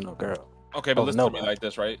length over no girl. Okay, but listen to me like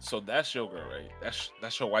this, right? So that's your girl, right?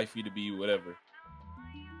 That's your wifey to be, whatever.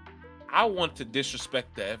 I want to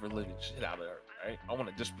disrespect the ever living shit out of her, right? I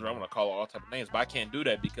want to call her all type of names, but I can't do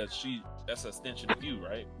that because that's an extension of you,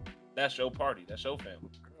 right? That's your party. That's your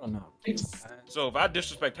family. Oh, no. So if I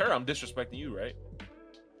disrespect her, I'm disrespecting you, right?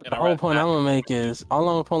 And the whole point I'm gonna make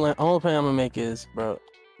is, bro,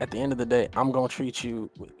 at the end of the day, I'm gonna treat you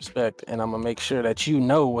with respect, and I'm gonna make sure that you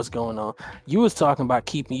know what's going on. You was talking about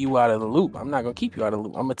keeping you out of the loop. I'm not gonna keep you out of the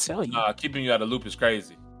loop. I'm gonna tell you. Keeping you out of the loop is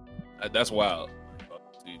crazy. That's wild.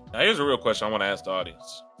 Now here's a real question I want to ask the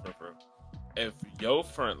audience. If your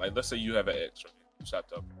friend, like, let's say you have an ex, right? You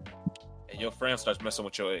stopped up, and your friend starts messing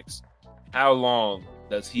with your ex, how long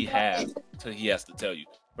does he have till he has to tell you?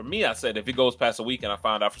 For me, I said if it goes past a week and I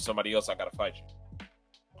find out for somebody else, I gotta fight you.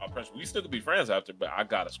 We still could be friends after, but I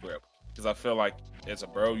gotta square up because I feel like as a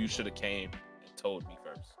bro, you should have came and told me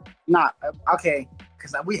first. Nah, okay,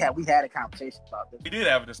 because we had a conversation about this. We did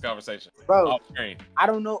have this conversation, bro. I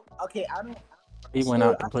don't know. Okay, I don't. He went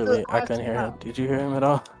out completely. I couldn't hear him. Did you hear him at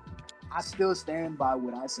all? I still stand by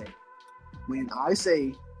what I say. When I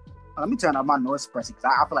say, let me turn off my noise suppressor because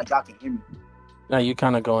I feel like y'all can hear me. Now you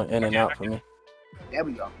kind of going in and out for me. There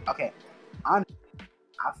we go. Okay. I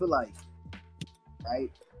feel like, right,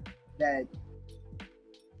 that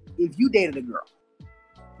if you dated a girl,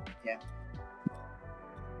 yeah,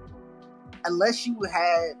 unless you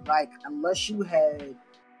had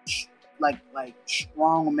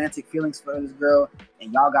strong romantic feelings for this girl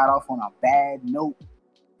and y'all got off on a bad note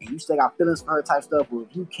and you still got feelings for her type stuff, or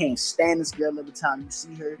if you can't stand this girl every time you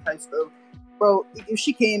see her type stuff, bro, if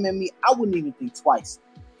she came at me, I wouldn't even think twice.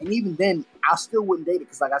 And even then, I still wouldn't date it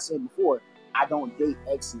because, like I said before, I don't date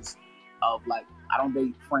exes I don't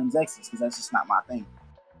date friends' exes because that's just not my thing.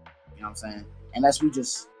 You know what I'm saying? Unless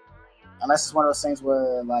it's one of those things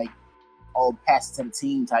where, like, pass it to the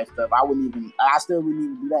team type stuff. I still wouldn't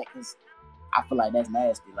even do that because I feel like that's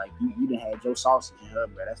nasty. Like, you done had your sausage in her,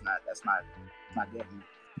 bro. That's not good for me.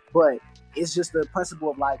 But it's just the principle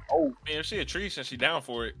of, like, man, if she a treat and she down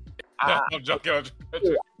for it. I'm joking.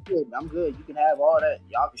 I'm good. You can have all that.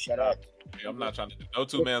 Y'all can shut up. I'm not trying to do no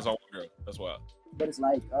two mans on one girl. That's wild. But it's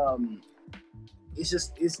like, it's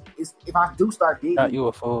if I do start dating, you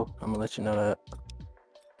a fool. I'm gonna let you know that.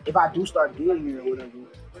 If I do start dating her or whatever,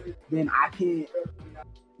 then I can't.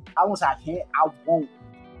 I won't say I can't. I won't.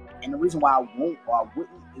 And the reason why I won't or I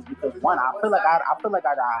wouldn't is because one, I feel like I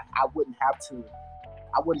wouldn't have to.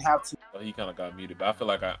 I wouldn't have to. Well, he kind of got muted, but I feel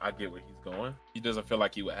like I get where he's going. He doesn't feel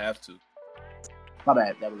like he would have to. My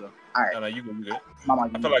bad. There we go. All right. No, you good. I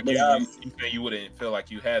feel like you wouldn't feel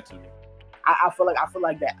like you had to. I feel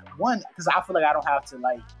like that one because I feel like I don't have to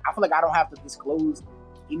I feel like I don't have to disclose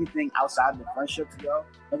anything outside of the friendship to y'all.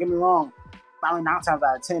 Don't get me wrong. I mean, 9 times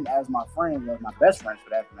out of 10, as my friends, as my best friends for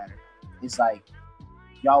that matter, it's like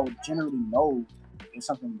y'all would generally know if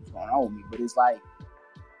something was going on with me. But it's like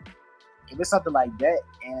if it's something like that,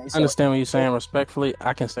 and it's I understand what you're saying. Respectfully,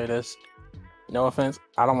 I can say this. No offense.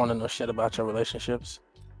 I don't want to know shit about your relationships.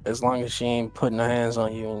 As long as she ain't putting her hands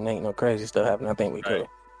on you and ain't no crazy stuff happening, I think we cool.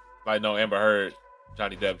 Like no Amber Heard,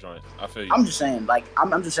 Johnny Depp joint. I feel you. I'm just saying, like,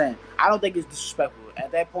 I'm just saying, I don't think it's disrespectful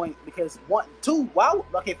at that point because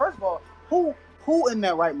okay, first of all, who in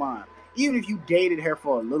their right mind, even if you dated her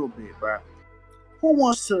for a little bit, bro, who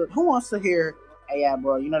wants to hear, hey, yeah,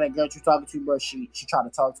 bro, you know that girl you're talking to, bro, she tried to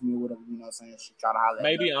talk to me or whatever, you know what I'm saying? She tried to holler at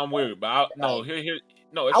Maybe me. I'm weird, but no,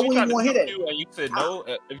 no, if I she wouldn't tried to even talk hear to you and you said no,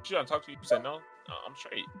 if she tried to talk to you, you said no, I'm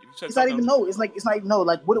straight. If you said it's not even no. It's not even no.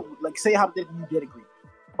 Like what? Like say how you did agree,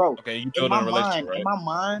 bro. Okay, you building a relationship, right? In my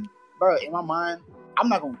mind, bro. In my mind, I'm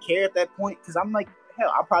not gonna care at that point because I'm like,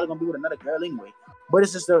 hell, I'm probably gonna be with another girl anyway. But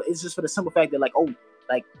it's just for the simple fact that like, oh,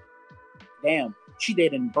 like, damn, she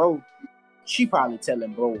dating bro. She probably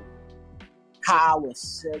telling bro how his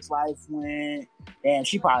sex life went. Damn,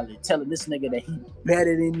 she probably telling this nigga that he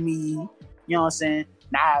better than me. You know what I'm saying?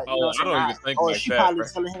 Nah, you know what I'm saying? I don't even think like she that, probably bro.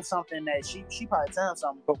 telling him something that she probably telling him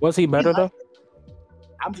something. But was he better though?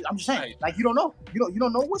 I'm just saying, like you don't know, you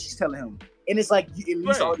don't know what she's telling him, and it's like at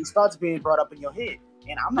least all these thoughts being brought up in your head,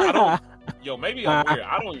 and I'm not. Maybe I'm weird.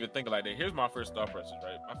 I don't even think like that. Here's my first thought process,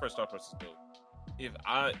 right? My first thought process is,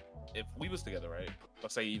 if we was together, right?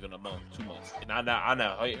 Let's say even a month, 2 months, and I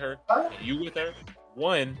now hate her, and you with her,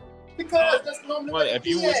 because that's normally if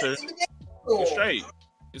you with her, you're straight.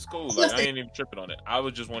 It's cool. Like I ain't even tripping on it. I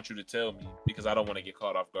would just want you to tell me because I don't want to get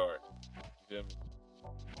caught off guard. You feel me?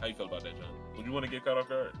 How you feel about that, John? Would you want to get caught off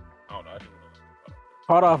guard? I don't know. I just want to get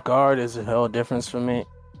caught off guard is a hell difference for me.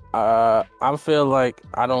 I feel like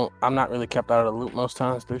I'm not really kept out of the loop most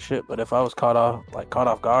times through shit. But if I was caught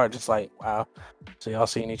off guard, just like wow, so y'all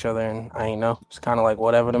seeing each other and I ain't know. It's kind of like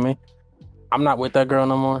whatever to me. I'm not with that girl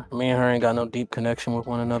no more. Me and her ain't got no deep connection with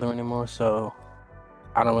one another anymore. So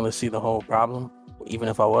I don't really see the whole problem. Even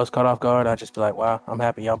if I was caught off guard, I'd just be like, wow, I'm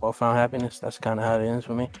happy y'all both found happiness. That's kind of how it ends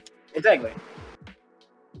for me. Exactly.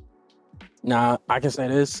 Nah, I can say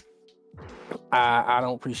this. I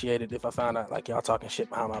don't appreciate it if I found out like y'all talking shit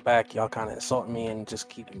behind my back, y'all kind of insulting me and just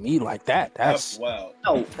keeping me like that. That's wow.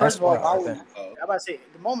 No, first of all, I'm about to say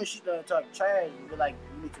the moment she's done talking trash, you be like,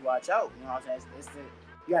 you need to watch out. You know what I'm saying?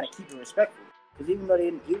 You got to keep it respectful because even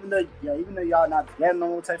though y'all not together no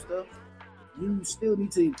more type stuff, you still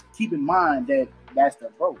need to keep in mind that that's the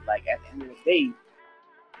bro. Like at the end of the day,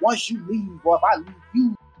 once you leave, or if I leave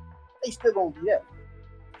you, they still gonna be there.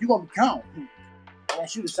 You gonna be gone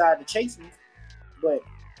unless you decide to chase me. But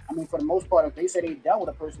I mean, for the most part, if they say they done with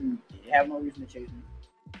a person, they have no reason to chase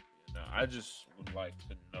me. No, I just would like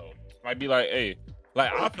to know. Might be like, hey,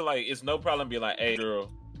 like I feel like it's no problem being like, hey,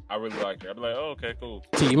 girl, I really like her. I'd be like, oh, okay, cool.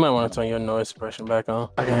 T, you might want to turn your noise suppression back on.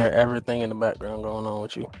 I can hear everything in the background going on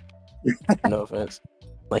with you. No offense.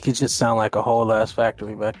 Like it just sound like a whole ass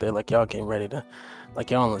factory back there. Like y'all getting ready to, like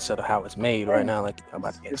y'all on the set of how it's made right now. Like I'm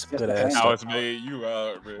about to get some good ass how stuff. it's made. You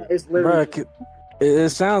out, man. It's literally. Bruh, it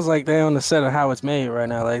sounds like they on the set of how it's made right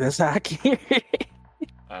now. Like that's how I can hear it.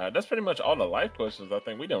 That's pretty much all the life questions I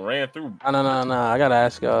think we done ran through. No. I gotta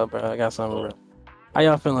ask y'all, bro. I got something real. How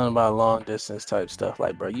y'all feeling about long distance type stuff?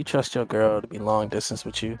 Like, bro, you trust your girl to be long distance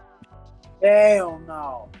with you? Hell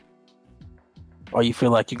no. Or you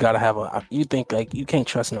feel like you gotta have you think like you can't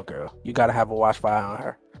trust no girl. You gotta have a watchful eye on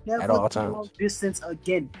her at all times. Long distance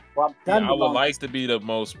again. Well, I'm done. I would like to be the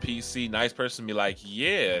most PC, nice person. Be like,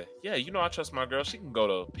 yeah, you know, I trust my girl. She can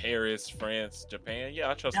go to Paris, France, Japan.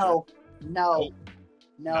 Yeah, I trust her. No.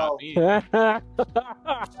 No. I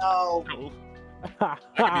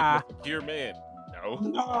can be a secure man.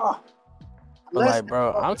 No. But like,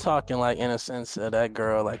 bro, I'm talking like in a sense of that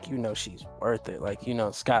girl, like you know she's worth it. Like you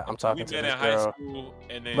know, Scott, I'm talking to this girl. High school,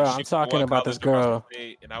 and then bro, I'm talking about this girl.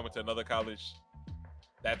 And I went to another college.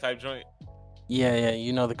 That type joint. Yeah,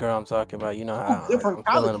 you know the girl I'm talking about. You know how I'm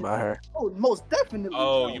feeling about her. Oh, most definitely.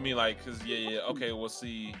 Oh, you mean like, cause okay, we'll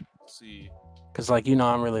see. Cause like you know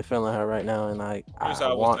I'm really feeling her right now, and like I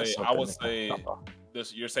would say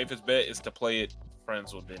your safest bet is to play it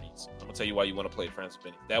friends with bennies. I'm gonna tell you why you want to play friends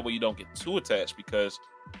with bennies. That way you don't get too attached because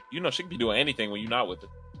you know she can be doing anything when you're not with her.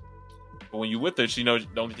 But when you're with her, she knows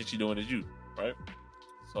the only thing she's doing is you, right?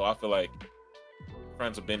 So I feel like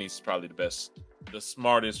friends with bennies is probably the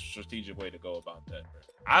smartest strategic way to go about that.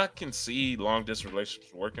 I can see long distance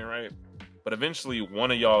relationships working, right? But eventually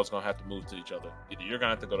one of y'all is gonna have to move to each other. Either you're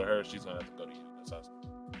gonna have to go to her, or she's gonna have to go to you. That's us.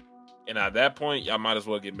 And at that point, y'all might as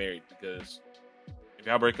well get married because if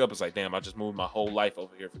y'all break up, it's like, damn, I just moved my whole life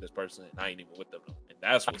over here for this person, and I ain't even with them. And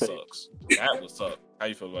that's what sucks. That would suck. How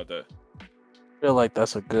you feel about that? feel like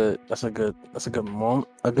that's a good moment,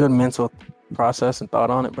 a good mental process and thought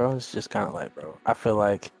on it, bro. It's just kind of like, bro, I feel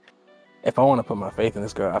like if I want to put my faith in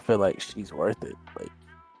this girl, I feel like she's worth it. Like,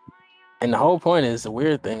 and the whole point is, the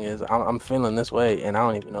weird thing is, I'm feeling this way, and I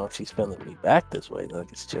don't even know if she's feeling me back this way.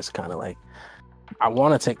 Like, it's just kind of like I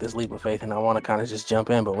want to take this leap of faith, and I want to kind of just jump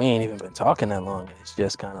in, but we ain't even been talking that long. And it's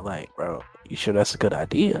just kind of like, bro, you sure that's a good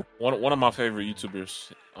idea? One of my favorite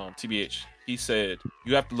YouTubers, TBH, he said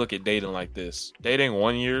you have to look at dating like this. Dating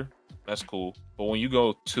 1 year, that's cool, but when you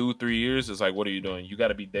go 2-3 years, it's like, what are you doing? You got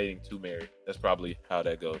to be dating to marry. That's probably how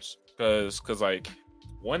that goes. Cause like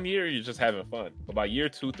 1 year you're just having fun, but by year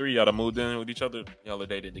 2-3 y'all done moved in with each other. Y'all are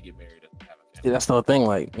dating to get married and have a See, family. that's the whole thing.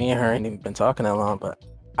 Like, me and her ain't even been talking that long, but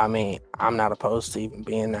I mean, I'm not opposed to even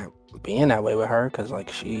being that way with her, because like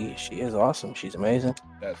she is awesome. She's amazing.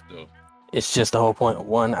 That's dope. It's just the whole point of,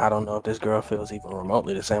 one, I don't know if this girl feels even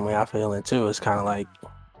remotely the same way I feel, and two, it's kind of like,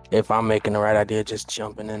 if I'm making the right idea, just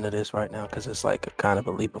jumping into this right now, because it's like a kind of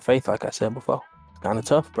a leap of faith, like I said before. It's kind of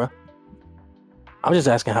tough, bro. I'm just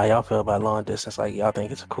asking how y'all feel about long distance. Like, y'all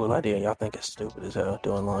think it's a cool idea? Y'all think it's stupid as hell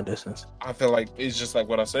doing long distance? I feel like it's just like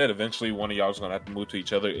what I said. Eventually, one of y'all is gonna have to move to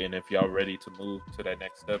each other, and if y'all ready to move to that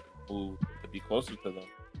next step, move to be closer to them,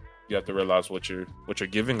 you have to realize what you're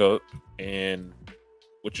giving up and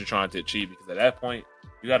what you're trying to achieve. Because at that point,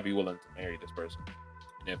 you got to be willing to marry this person,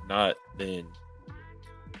 and if not, then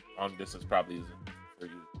long distance probably isn't for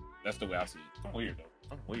you. That's the way I see it. I'm weird though.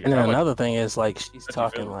 I'm weird. And then I like- another thing is, like, she's That's your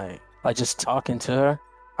talking feeling. like just talking to her.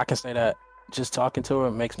 I can say that just talking to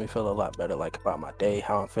her makes me feel a lot better, like about my day,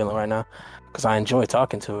 how I'm feeling right now, because I enjoy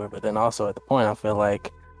talking to her. But then also at the point, I feel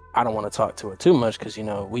like I don't want to talk to her too much, because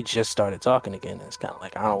we just started talking again, and it's kind of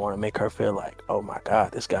like I don't want to make her feel like, oh my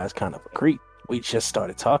God, this guy's kind of a creep. We just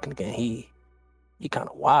started talking again. He kind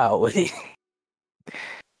of wild with it.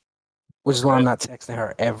 Which is why I'm not texting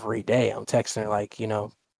her every day. I'm texting her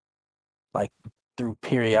like through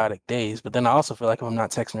periodic days. But then I also feel like if I'm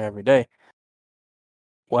not texting her every day,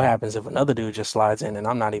 what happens if another dude just slides in and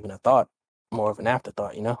I'm not even a thought, more of an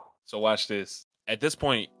afterthought, So watch this. At this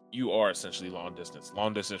point, you are essentially long distance.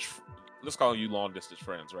 Long distance. Let's call you long distance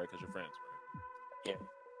friends, right? Because you're friends, right? Yeah.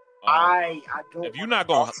 I don't. If you're wanna not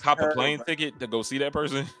gonna talk to cop a her, plane but ticket to go see that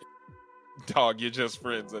person, dog, you're just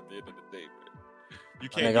friends at the end of the day. Man. You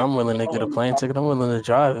can't. Nigga, Get, I'm willing to get a plane ticket. I'm willing to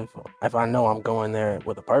drive if I know I'm going there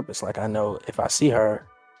with a purpose. Like, I know if I see her,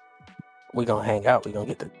 we gonna hang out. We gonna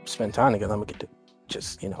get to spend time together. I'm gonna get to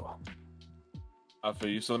just I feel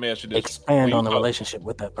you. So let me ask you this: expand When on you the talk- relationship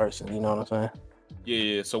with that person. You know what I'm saying?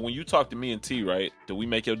 Yeah. So when you talk to me and T, right? Do we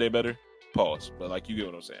make your day better? Pause. But like, you get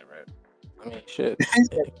what I'm saying, right? I mean, shit.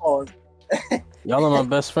 pause. Y'all are my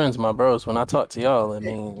best friends, my bros. When I talk to y'all, I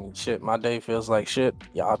mean, shit, my day feels like shit.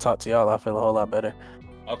 Y'all talk to y'all, I feel a whole lot better.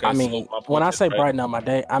 Okay. I so mean, my point when I is, say right? brighten up my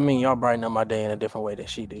day, I mean y'all brighten up my day in a different way than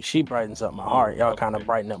she do. She brightens up my heart. Y'all kind of Okay.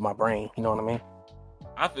 brighten up my brain. You know what I mean?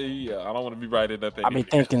 I feel you. Yeah. I don't want to be right in that thing. I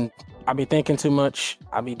be thinking too much.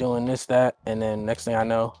 I be doing this, that, and then next thing I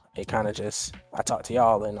know, it kind of just, I talk to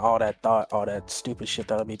y'all, and all that thought, all that stupid shit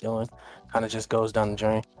that I be doing, kind of just goes down the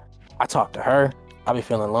drain. I talk to her, I be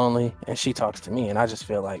feeling lonely, and she talks to me, and I just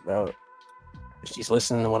feel like, bro, if she's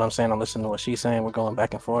listening to what I'm saying, I'm listening to what she's saying. We're going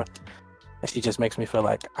back and forth, and she just makes me feel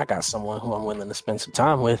like I got someone who I'm willing to spend some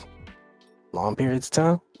time with, long periods of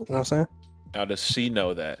time. You know what I'm saying? Now, does she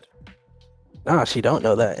know that? No, she don't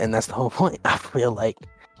know that, and that's the whole point. I feel like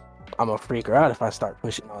I'm gonna freak her out if I start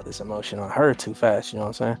pushing all this emotion on her too fast. You know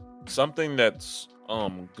what I'm saying? Something that's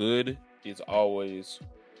good is always,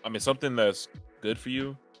 something that's good for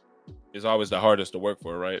you is always the hardest to work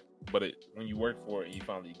for, right? But when you work for it and you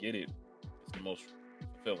finally get it, it's the most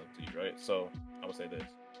fulfilling to you, right? So I would say this: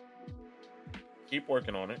 keep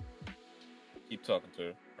working on it, keep talking to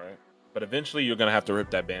her, right? But eventually, you're gonna have to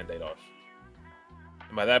rip that Band-Aid off.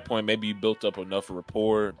 And by that point, maybe you built up enough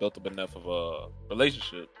rapport, built up enough of a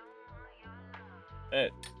relationship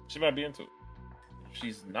that she might be into it. If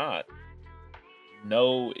she's not,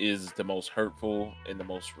 no is the most hurtful and the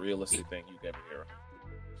most realistic thing you can ever hear.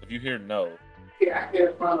 So if you hear no, you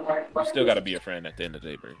still got to be a friend at the end of the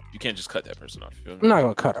day, bro. You can't just cut that person off. You feel me? I'm not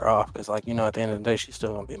gonna cut her off because, like, at the end of the day, she's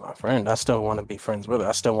still gonna be my friend. I still want to be friends with her.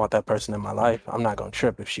 I still want that person in my life. I'm not gonna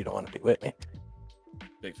trip if she don't want to be with me.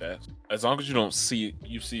 Big fast. As long as you don't see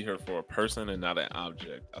her for a person and not an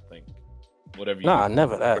object, I think whatever you Nah, do,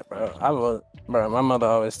 never that, bro. My mother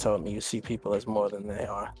always told me you see people as more than they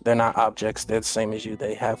are. They're not objects. They're the same as you.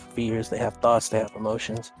 They have fears. They have thoughts. They have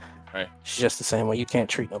emotions. Right. It's just the same way. You can't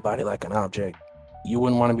treat nobody like an object. You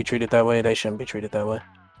wouldn't want to be treated that way. They shouldn't be treated that way.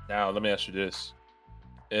 Now, let me ask you this.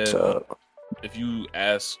 If you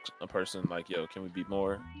ask a person like, yo, can we be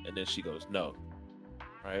more? And then she goes, no.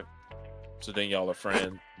 Right? So then y'all are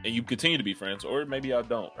friends, and you continue to be friends, or maybe y'all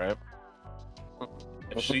don't, right?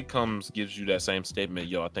 If she gives you that same statement,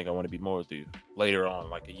 yo, I think I want to be more with you. Later on,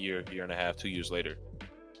 like a year and a half, 2 years later,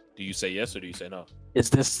 do you say yes or do you say no? Is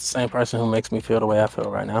this the same person who makes me feel the way I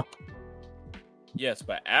feel right now? Yes,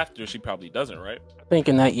 but after she probably doesn't, right? I think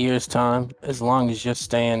in that year's time, as long as you're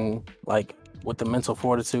staying like with the mental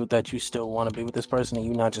fortitude that you still want to be with this person and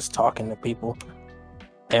you're not just talking to people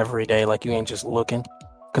every day, like you ain't just looking.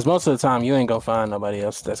 Because most of the time you ain't gonna find nobody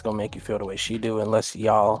else that's gonna make you feel the way she do unless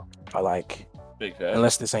y'all are like, Big fat.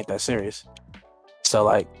 unless this ain't that serious. So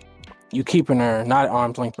like you keeping her not at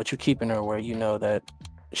arm's length, but you keeping her where you know that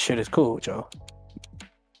shit is cool with y'all.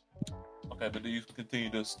 Okay, but do you continue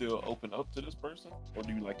to still open up to this person, or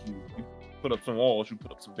do you you put up some walls, you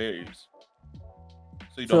put up some barriers?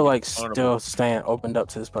 So you I feel don't like get vulnerable? still staying opened up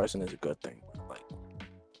to this person is a good thing. Like,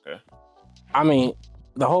 Okay. I mean,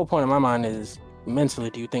 the whole point of my mind is mentally,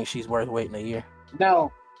 do you think she's worth waiting a year?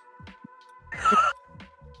 No.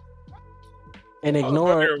 And I was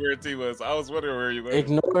ignore wondering where T was. I was wondering where you were.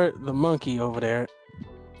 ignore the monkey over there.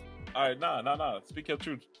 All right, nah. Speak your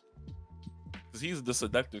truth. Because he's the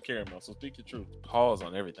seductive caramel, so speak your truth. Pause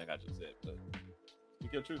on everything I just said, but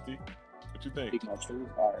speak your truth, T. What you think? Speak my truth.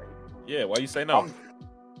 All right. Yeah, why you say no?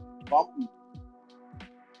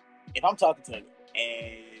 If I'm talking to her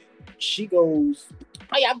and she goes,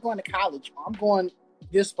 "Hey, I'm going to college. I'm going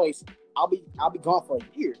this place. I'll be gone for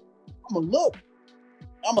a year." I'm gonna look.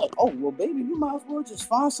 I'm like, "Oh well, baby, you might as well just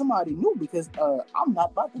find somebody new because I'm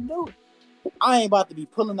not about to do it. I ain't about to be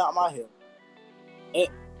pulling out my hair and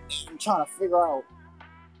trying to figure out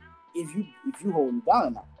if you hold me down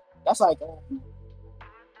or not." That's like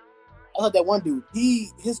I heard that one dude.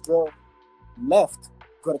 His girl left,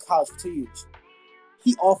 go to college for 2 years.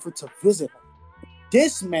 He offered to visit her.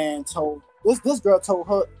 This girl told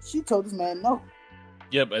her, she told this man no.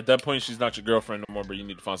 Yeah, but at that point, she's not your girlfriend no more, but you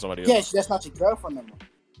need to find somebody else. Yeah, that's not your girlfriend no more.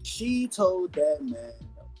 She told that man no.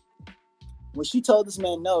 When she told this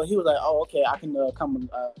man no, he was like, "Oh, okay, I can come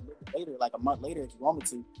later, like a month later if you want me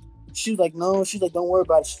to." She was like, "No." She's like, "Don't worry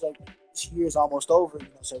about it." She's like, "This year is almost over,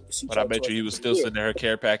 so we can see." But I bet you he was still sending her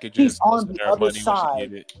care packages. He's on the other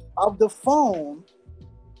side of the phone,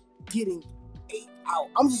 getting ate out.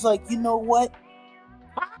 I'm just like, you know what?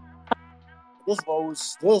 This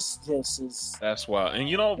is. That's wild. And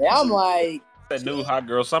you know, I'm like, that new hot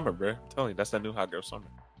girl summer, bro. I'm telling you, that's that new hot girl summer.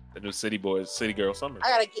 The new city girl summer. I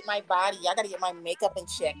gotta get my body. I gotta get my makeup in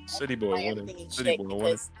check. City boy winning. City boy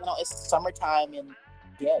winning. You know, it's summertime and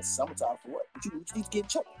yeah, it's summertime for what? What you need to get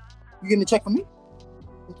checked? You getting a check from me?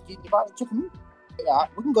 You getting your body check from me? Yeah,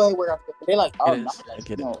 we can go ahead and work out. They're like, oh, no, I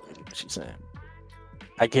get it. I get what she's saying.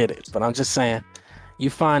 I get it, but I'm just saying, you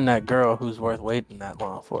find that girl who's worth waiting that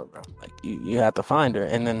long for, bro. Like you have to find her,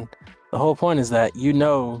 and then the whole point is that you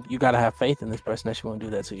gotta have faith in this person that she won't do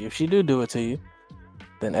that to you. If she do it to you,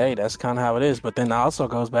 then hey, that's kind of how it is. But then that also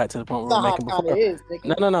goes back to the point we were making before.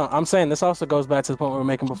 No. I'm saying this also goes back to the point we were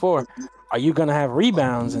making before. Are you gonna have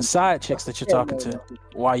rebounds and side chicks that you're talking to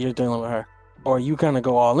while you're dealing with her, or are you gonna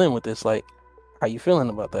go all in with this? Like, how you feeling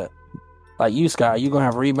about that? Like you, Scott, are you gonna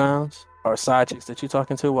have rebounds or side chicks that you're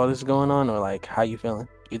talking to while this is going on, or like how you feeling?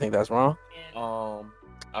 You think that's wrong?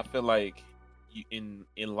 I feel like in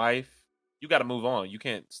life you got to move on. You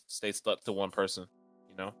can't stay stuck to one person,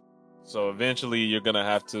 you know. So eventually you're gonna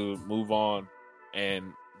have to move on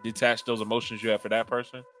and detach those emotions you have for that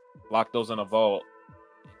person, lock those in a vault,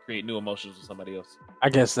 and create new emotions with somebody else. I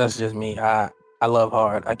guess that's just me. I love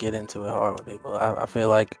hard. I get into it hard with people. I feel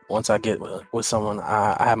like once I get with someone,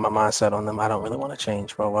 I have my mindset on them. I don't really want to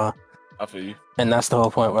change for a while. I feel you. And that's the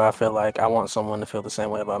whole point where I feel like I want someone to feel the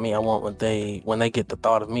same way about me. I want when they get the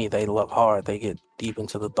thought of me, they love hard. They get deep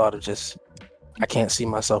into the thought of just, I can't see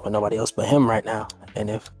myself with nobody else but him right now. And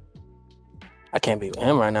if I can't be with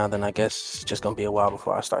him right now, then I guess it's just gonna be a while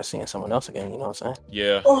before I start seeing someone else again. You know what I'm saying?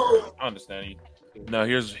 Yeah, I understand you. Now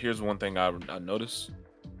here's one thing I noticed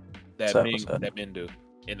that men do,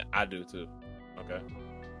 and I do too. Okay.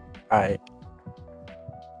 All right.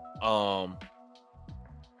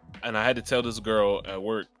 And I had to tell this girl at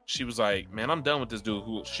work. She was like, "Man, I'm done with this dude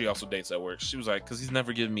who she also dates at work." She was like, "Cause he's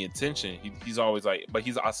never giving me attention. He's always like, but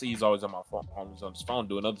I see he's always on my phone, he's on his phone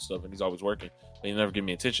doing other stuff, and he's always working. But he never give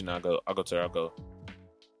me attention." And I'll go to her. I'll go,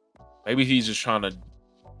 maybe he's just trying to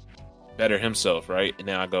better himself, right? And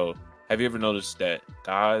then I go, have you ever noticed that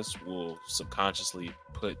guys will subconsciously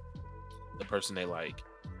put the person they like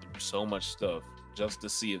through so much stuff just to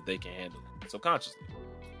see if they can handle it? Subconsciously,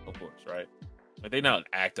 of course, right? Like, they're not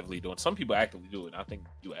actively doing. Some people actively do it. I think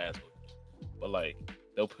you asshole. But like,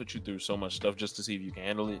 they'll put you through so much stuff just to see if you can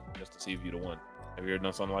handle it, just to see if you're the one. Have you ever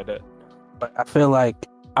done something like that? But I feel like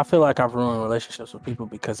I feel like I've ruined relationships with people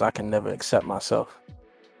because I can never accept myself.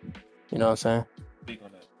 You know what I'm saying? Speak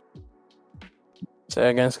on that. Say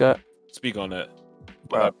again, Scott. Speak on that.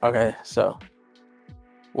 Okay, so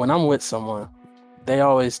when I'm with someone, they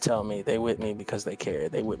always tell me they with me because they care.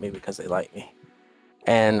 They with me because they like me.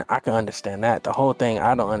 And I can understand that. The whole thing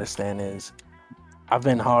I don't understand is I've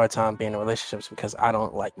been hard time being in relationships because I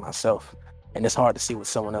don't like myself. And it's hard to see what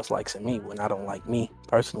someone else likes in me when I don't like me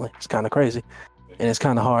personally. It's kind of crazy. And it's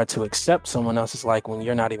kind of hard to accept someone else's like when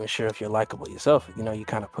you're not even sure if you're likable yourself. You know, you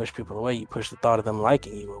kind of push people away. You push the thought of them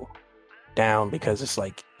liking you down because it's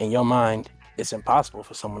like in your mind, it's impossible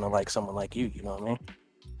for someone to like someone like you. You know what I mean?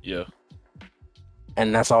 Yeah.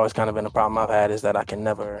 And that's always kind of been a problem I've had is that I can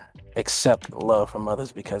never accept love from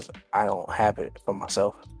others because I don't have it for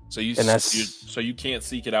myself. So you can't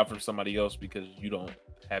seek it out from somebody else because you don't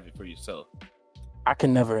have it for yourself. I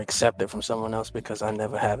can never accept it from someone else because I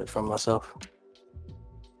never have it from myself.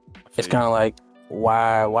 It's kind of like,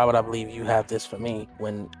 why would I believe you have this for me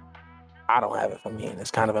when I don't have it for me? And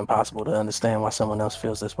it's kind of impossible to understand why someone else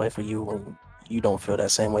feels this way for you when you don't feel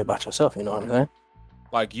that same way about yourself. You know what I'm saying?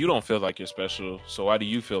 Like, you don't feel like you're special, so why do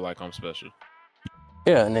you feel like I'm special?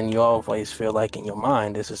 Yeah, and then you always feel like in your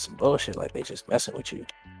mind this is some bullshit, like they just messing with you.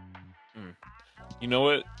 You know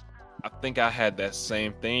what? I think I had that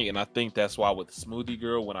same thing, and I think that's why with Smoothie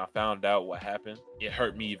Girl, when I found out what happened, it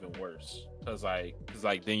hurt me even worse. Cause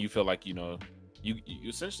then you feel like, you know, you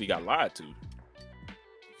essentially got lied to. You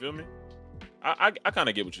feel me? I kind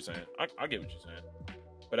of get what you're saying. I get what you're saying,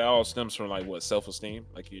 but it all stems from like what, self-esteem.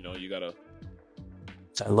 Like, you know, you gotta.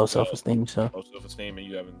 It's low self-esteem, so. Low self-esteem, and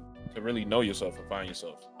you haven't to really know yourself and find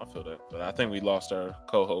yourself. I feel that, but I think we lost our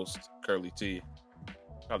co-host Curly T.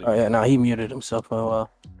 Oh yeah, no, he muted himself for a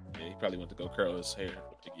while. Yeah, he probably went to go curl his hair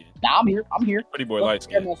again. Nah, I'm here. Pretty boy light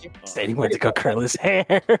skin. Said he went to go curl his hair.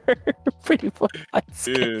 Pretty boy light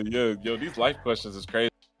skin. Yeah, yo, these life questions is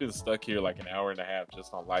crazy. We've been stuck here like an hour and a half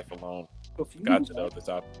just on life alone. Got to know the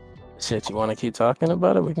topic. Shit, you want to keep talking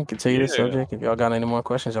about it? We can continue this subject. If y'all got any more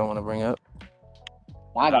questions y'all want to bring up.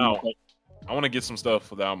 I want to get some stuff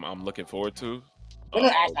that I'm looking forward to.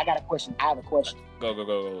 I got a question. I have a question.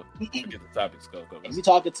 Go. Get the topics. Go. If you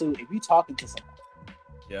talking to somebody,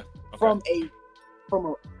 yeah, okay. from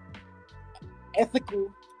a ethical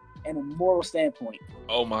and a moral standpoint.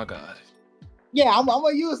 Oh my God. Yeah, I'm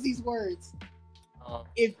gonna use these words.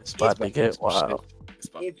 It's about to get wild.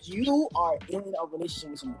 If you are in a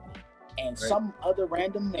relationship with someone and some other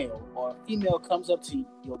random male or female comes up to you,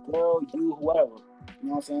 your girl, you, whoever, you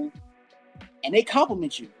know what I'm saying, and they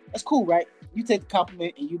compliment you, that's cool, right? You take the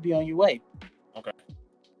compliment and you be on your way. Okay.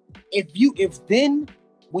 If then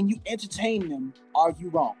when you entertain them, are you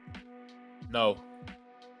wrong? No.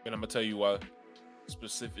 And I'm gonna tell you why.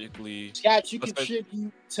 Specifically, Scott, you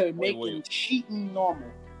contribute to making cheating normal.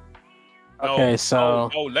 Okay, so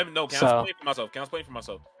let me know. Can I explain for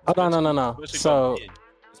myself? Oh, no. So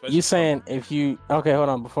you saying if you hold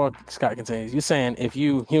on before Scott continues. You saying if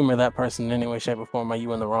you humor that person in any way, shape, or form, are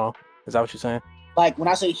you in the wrong? Is that what you're saying? Like when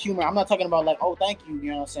I say humor, I'm not talking about like, oh, thank you.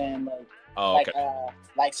 You know what I'm saying? Like, okay.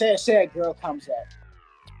 Like say a girl comes up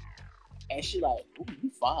and she like, ooh, you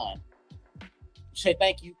fine. You say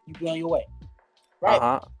thank you. You be on your way,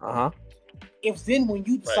 right? If then when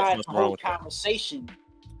you decide to hold conversation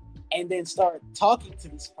and then start talking to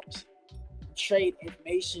this person, trade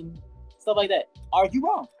information, stuff like that, are you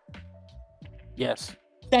wrong? Yes.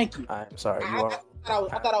 Thank you. I'm sorry. I just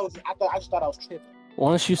thought I was tripping.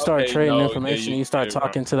 Once you start trading information, you start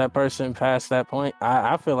talking to that person past that point,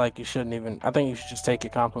 I feel like you shouldn't even. I think you should just take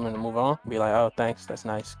your compliment and move on. Be like, oh, thanks, that's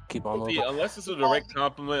nice. Keep on moving. Unless it's a direct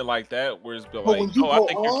compliment like that, where it's like, oh, I think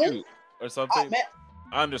you're cute or something.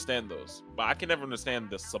 I understand those, but I can never understand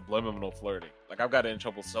the subliminal flirting. Like, I've got in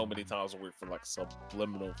trouble so many times for like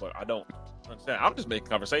subliminal flirt. I don't understand. I'm just making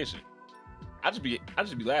conversation. I just be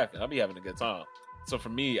laughing. I'll be having a good time. So for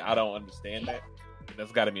me, I don't understand that. And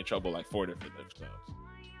that's got me in trouble like 4 different times.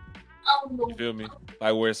 You feel me?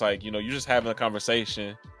 Like where it's like, you know, you're just having a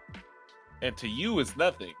conversation, and to you it's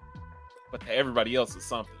nothing, but to everybody else it's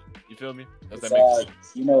something. You feel me? Does that make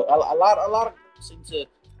sense? You know, a lot of people seem to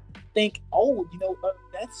think, oh, you know,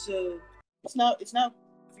 that's it's not if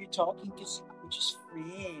you're talking just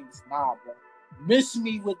friends. Nah, bro, miss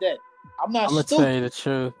me with that. I'm gonna tell you the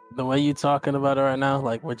truth. The way you talking about it right now,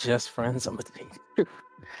 like we're just friends. I'm gonna tell you the truth.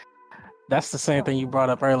 That's the same thing you brought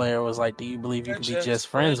up earlier. Was like, do you believe you can be just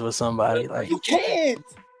friends with somebody? Like, you can't.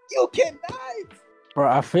 You cannot. Bro,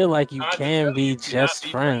 I feel like you can be just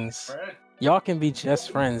friends. Y'all can be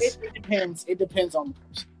just friends. It depends on the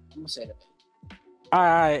person. I'm gonna say that. All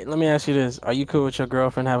right, let me ask you this: are you cool with your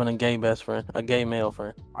girlfriend having a gay best friend, a gay male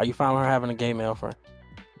friend? Are you fine with her having a gay male friend?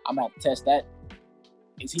 I'm gonna have to test that.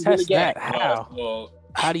 Is he Test really gay? that? How? Well,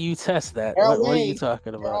 How do you test that? There are What are you ways.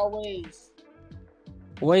 talking There about? are ways.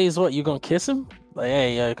 Ways what? You gonna kiss him? Like,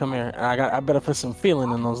 hey, come here. I better put some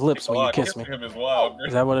feeling in those lips when you kiss me. him is wild, bro.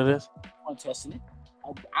 Is that what it is? I'm testing it.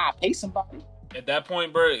 I pay somebody. At that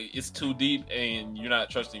point, bro, it's too deep, and you're not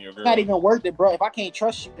trusting your girl. It's not even worth it, bro. If I can't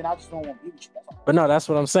trust you, then I just don't want to be with you. That's all. But no, that's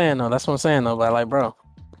what I'm saying though. That's what I'm saying though. But like, bro,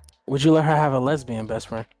 would you let her have a lesbian best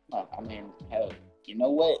friend? No, I mean, hell, you know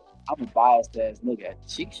what? I'm a biased ass nigga.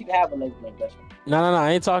 She can have a lesbian best friend. No.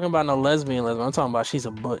 I ain't talking about no lesbian. I'm talking about she's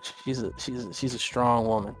a butch. She's a strong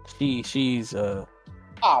woman. She's the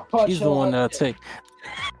one that'll take.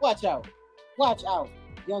 Watch out,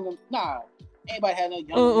 young. Nah, anybody had no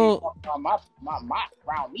young my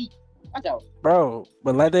around me. Watch out, bro.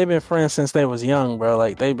 But like they've been friends since they was young, bro.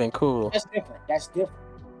 Like they've been cool. That's different.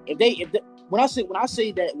 If they when I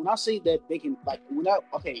say that they can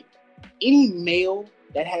any male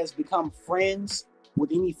that has become friends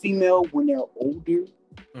with any female when they're older,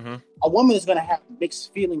 a woman is gonna have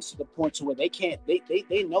mixed feelings to the point to where they can't.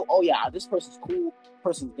 They know. Oh yeah, this person's cool.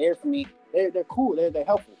 Person's there for me. They're cool. They're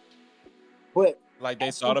helpful. But like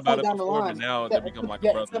they thought about it before, but now they become like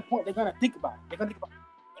a brother. At some point, they're gonna think about it. And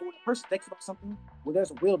when a person thinks about something, well,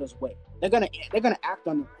 there's a will, there's a way. They're gonna act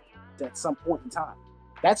on it at some point in time.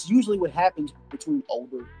 That's usually what happens between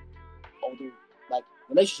older like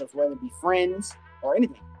relationships, whether it be friends or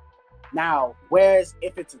anything. Now, whereas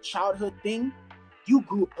if it's a childhood thing, you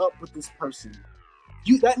grew up with this person.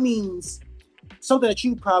 That means something that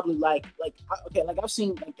you probably like I've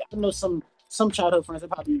seen, like I know some childhood friends, they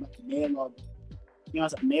probably like a male or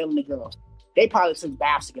a male and a girl. They probably took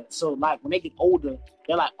baths together. So like when they get older,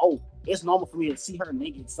 they're like, oh, it's normal for me to see her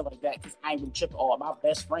naked and stuff like that because I ain't really tripping. Oh, my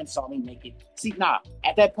best friend saw me naked. See,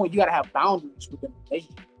 at that point you gotta have boundaries with them.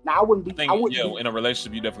 Now I wouldn't be in a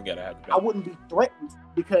relationship you definitely gotta have I wouldn't be threatened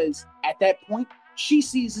because at that point she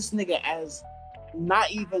sees this nigga as not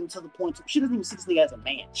even to the point she doesn't even see this nigga as a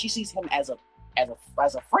man. She sees him as a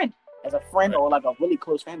friend, right. Or like a really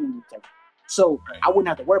close family member. So right. I wouldn't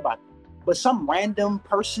have to worry about it. But some random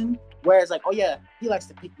person, whereas like, oh yeah, he likes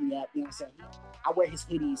to pick me up, you know what I'm saying? I wear his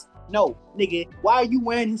hoodies. No, nigga, why are you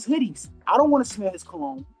wearing his hoodies? I don't want to smell his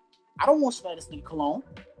cologne. I don't want to smell this nigga cologne.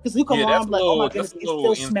 Because you come on, like, oh my goodness, it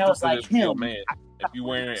still smells like him. Man. If you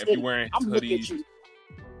wearing his hoodies,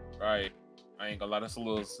 right? I ain't gonna lie, that's a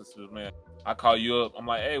little sensitive, man. I call you up, I'm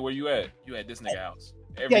like, hey, where you at? You at this nigga house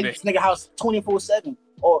every day. This nigga house 24/7.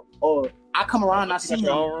 Or I come around and I see him.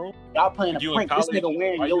 Y'all playing a prank. This nigga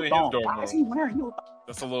wearing your thong. Why is he wearing your thong?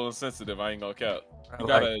 That's a little insensitive. I ain't gonna count.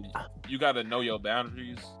 You gotta know your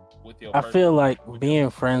boundaries with your person. I feel like being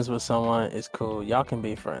friends with someone is cool. Y'all can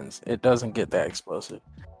be friends. It doesn't get that explosive.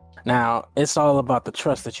 Now, it's all about the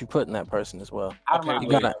trust that you put in that person as well.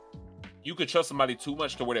 Okay, you could trust somebody too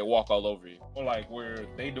much to where they walk all over you, or like where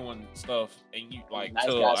they doing stuff and you like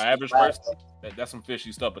to an average person that's some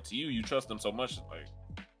fishy stuff, but to you trust them so much like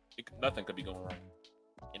nothing could be going wrong,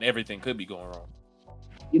 and everything could be going wrong.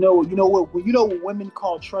 You know what women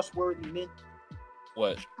call trustworthy men?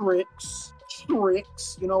 What? Tricks.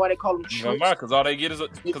 You know why they call them tricks? Because all they get is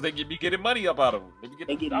because they be getting money up out of them.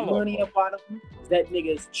 They get money up out of them. That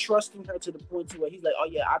nigga is trusting her to the point to where he's like, oh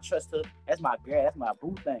yeah, I trust her. That's my girl. That's my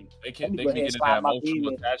boo thing. They can get into that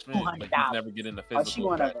emotional attachment, but you never get into physical. Oh, she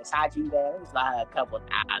want a Versace bag. Let me slide her a couple of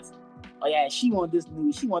thighs. Oh yeah, she want this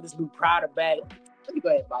new Prada bag. Let me go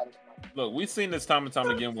ahead and buy this. Look, we've seen this time and time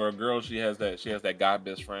again where a girl she has that guy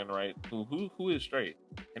best friend, right? Who is straight,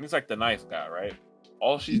 and he's like the nice guy, right?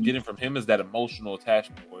 All she's getting from him is that emotional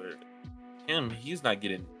attachment. Where he's not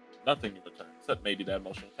getting nothing in return except maybe that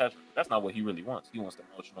emotional attachment. That's not what he really wants. He wants the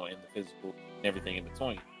emotional and the physical and everything in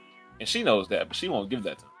between. And she knows that, but she won't give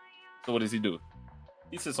that to him. So what does he do?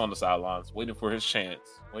 He sits on the sidelines, waiting for his chance,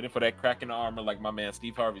 waiting for that crack in the armor, like my man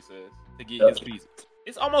Steve Harvey says, to get his piece.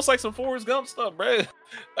 It's almost like some Forrest Gump stuff, bro.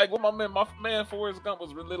 Like when my man Forrest Gump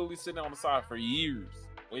was literally sitting on the side for years,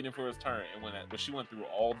 waiting for his turn, and but she went through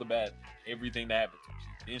all the bad, everything that happened to her.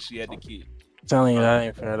 Then she had the kid. Telling you that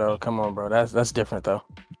ain't fair though. Come on, bro. That's different though.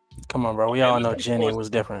 Come on, bro. We all know Jenny was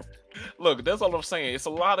different. Look, that's all I'm saying. It's a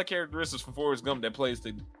lot of characteristics from Forrest Gump that plays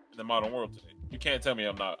in the modern world today. You can't tell me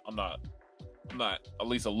I'm not at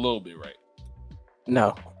least a little bit right.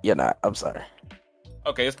 No, you're not. I'm sorry.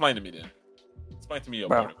 Okay, explain to me then. Explain to me your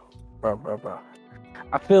point of view. Bro.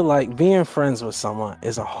 I feel like being friends with someone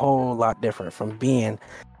is a whole lot different from being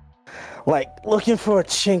like looking for a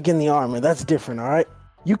chink in the armor. That's different, all right?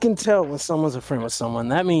 You can tell when someone's a friend with someone.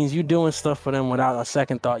 That means you doing stuff for them without a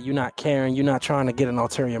second thought. You're not caring. You're not trying to get an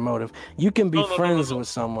ulterior motive. You can be friends with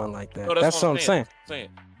someone like that. That's what I'm saying.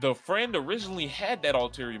 The friend originally had that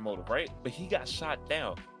ulterior motive, right? But he got shot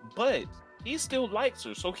down. but he still likes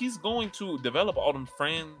her, so he's going to develop all them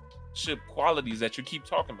friendship qualities that you keep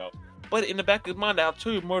talking about. But in the back of his mind, the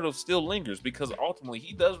ulterior motive still lingers because ultimately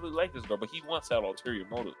he does really like this girl, but he wants that ulterior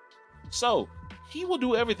motive. So he will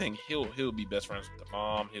do everything. He'll be best friends with the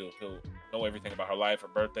mom. He'll know everything about her life, her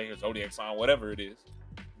birthday, her zodiac sign, whatever it is.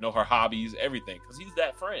 Know her hobbies, everything, because he's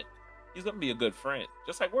that friend. He's gonna be a good friend,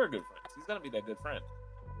 just like we're good friends. He's gonna be that good friend.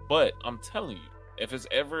 But I'm telling you, if it's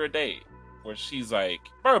ever a day where she's like,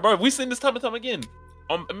 bro, we seen this time and time again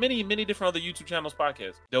on many different other YouTube channels,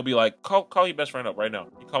 podcasts. They'll be like, call your best friend up right now.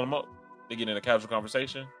 You call him up. They get in a casual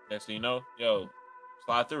conversation. Next thing you know, yo,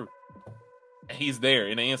 slide through. And he's there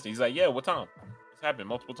in an instant. He's like, yeah, what time? It's happened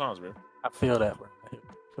multiple times, bro. I feel that, bro. I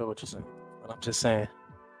feel what you're saying. But I'm just saying,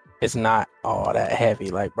 it's not all that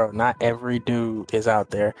heavy. Like, bro, not every dude is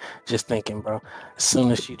out there just thinking, bro, as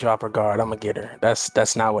soon as she drop her guard, I'm gonna get her.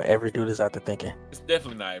 That's not what every dude is out there thinking. It's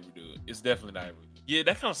definitely not every dude. It's definitely not every dude. Yeah,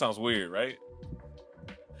 that kind of sounds weird, right?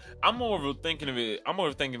 I'm more overthinking of it. I'm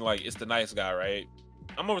overthinking like it's the nice guy, right?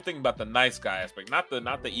 I'm overthinking about the nice guy aspect, not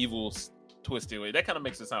the evil, twisted way. That kind of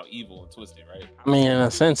makes it sound evil and twisted, right? I mean, in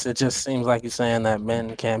a sense, it just seems like you're saying that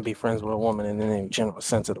men can't be friends with a woman in any general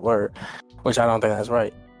sense of the word, which I don't think that's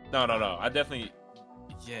right. No. I definitely,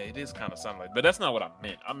 yeah, it is kind of something like, but that's not what I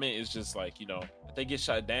meant. I meant it's just like, you know, if they get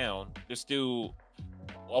shot down, they're still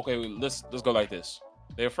okay. Let's go like this.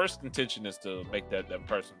 Their first intention is to make that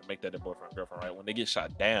person, to make that their boyfriend, girlfriend, right? When they get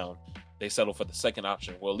shot down, they settle for the second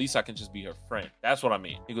option. Well, at least I can just be her friend. That's what I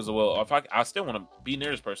mean. He goes, well, if I still want to be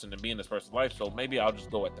near this person and be in this person's life, so maybe I'll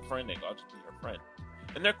just go at the friend angle. I'll just be her friend,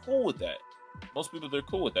 and they're cool with that. Most people, they're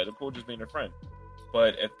cool with that. They're cool with just being their friend.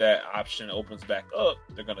 But if that option opens back up,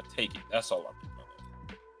 they're gonna take it. That's all I'm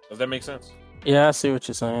doing. Does that make sense? Yeah, I see what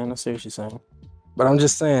you're saying. But I'm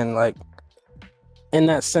just saying, like, in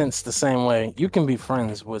that sense, the same way, you can be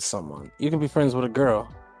friends with someone. You can be friends with a girl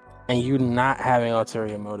and you not having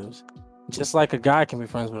ulterior motives. Just like a guy can be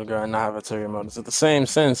friends with a girl and not have ulterior motives. In the same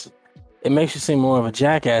sense, it makes you seem more of a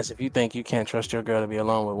jackass if you think you can't trust your girl to be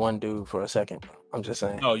alone with one dude for a second. I'm just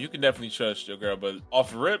saying. No, you can definitely trust your girl, but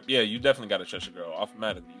off rip, yeah, you definitely got to trust your girl.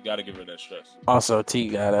 Automatically, you got to give her that trust. Also, T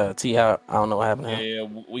got T out. I don't know what happened to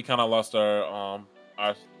him. Yeah, we kind of lost our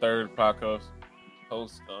third podcast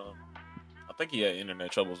host. I think he had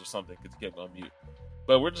internet troubles or something because he kept on mute.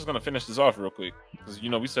 But we're just gonna finish this off real quick because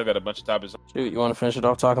we still got a bunch of topics. Shoot, you want to finish it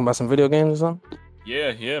off talking about some video games or something?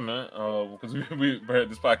 Yeah, man. Because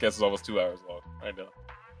this podcast is almost 2 hours long right now.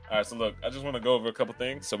 All right, so look, I just want to go over a couple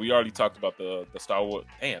things. So we already talked about the Star Wars.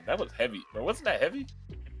 Damn, that was heavy, bro. Wasn't that heavy?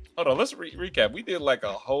 Hold on, let's recap. We did like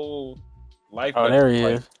a whole life. Oh, there he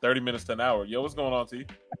is. 30 minutes to an hour. Yo, what's going on, T?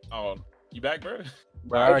 You back, bro?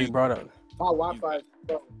 Bro, I already brought up. My Wi-Fi,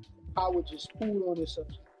 bro, power just pulled on this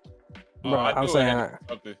subject. Bro, I'm saying I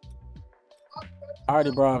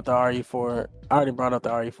already brought up the RE4. I already brought up the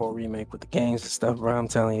RE4 remake with the games and stuff, bro. I'm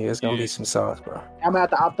telling you, it's gonna be some sauce, bro. I'm gonna have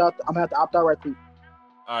to opt out right quick.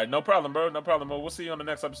 All right, no problem, bro. No problem, bro. We'll see you on the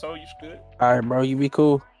next episode. You good? All right, bro. You be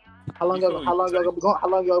cool. How long y'all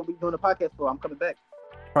be doing the podcast for? I'm coming back.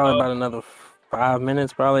 Probably about another 5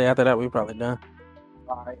 minutes. Probably after that, we probably done.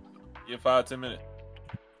 All right. Yeah, 5-10 minutes.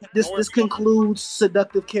 This concludes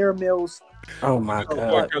Seductive Caramels. Oh my god.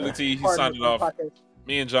 Poor Curly T, he signed it off. Podcast.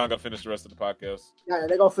 Me and John gotta finish the rest of the podcast. Yeah,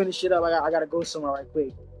 they're gonna finish it up. I gotta go somewhere right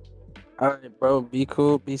quick. All right, bro. Be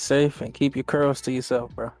cool, be safe, and keep your curls to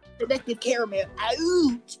yourself, bro. Seductive Caramel.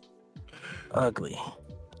 Out. Ugly.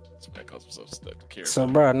 Seductive So,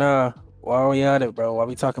 bro, nah. While we at it, bro, while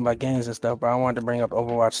we talking about games and stuff, bro, I wanted to bring up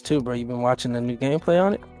Overwatch 2, bro. You been watching the new gameplay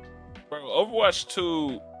on it? Bro, Overwatch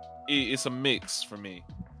 2, it's a mix for me.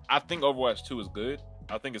 I think Overwatch 2 is good.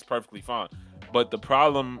 I think it's perfectly fine. But the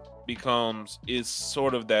problem becomes is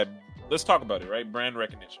sort of that, let's talk about it, right? Brand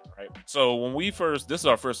recognition, right? So when this is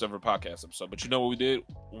our first ever podcast episode, but you know what we did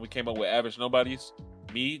when we came up with Average Nobodies?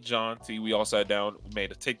 Me, John, T, we all sat down, we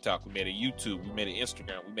made a TikTok, we made a YouTube, we made an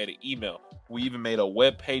Instagram, we made an email, we even made a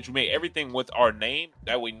web page, we made everything with our name.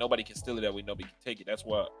 That way nobody can steal it, that way nobody can take it. That's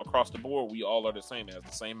why across the board, we all are the same, as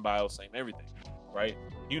the same bio, same everything, right?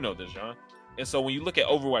 You know this, John. And so when you look at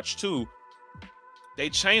Overwatch 2, they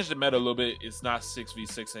changed the meta a little bit. It's not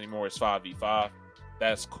 6v6 anymore, it's 5v5.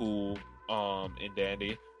 That's cool, and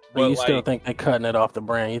dandy. But you still think they're cutting it off the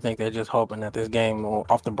brand? You think they're just hoping that this game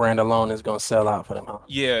off the brand alone is going to sell out for them, huh?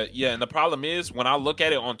 Yeah. And the problem is, when I look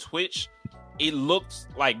at it on Twitch, it looks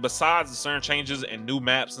like, besides the certain changes and new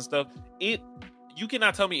maps and stuff, you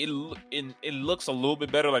cannot tell me it looks a little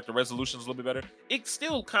bit better, like the resolution's a little bit better. It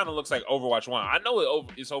still kind of looks like Overwatch 1. I know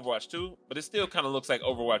it's Overwatch 2, but it still kind of looks like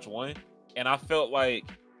Overwatch 1. And I felt like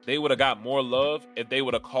they would have got more love if they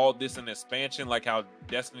would have called this an expansion, like how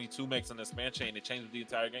Destiny 2 makes an expansion and it changes the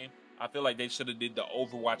entire game. I feel like they should have did the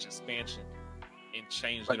Overwatch expansion and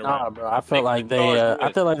changed But it nah, around. bro. I felt like I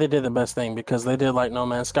I feel like they did the best thing because they did like No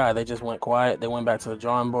Man's Sky. They just went quiet. They went back to the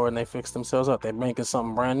drawing board and they fixed themselves up. They're making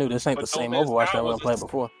something brand new. This ain't the same Overwatch that we played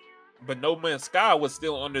before. But No Man's Sky was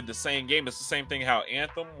still under the same game. It's the same thing how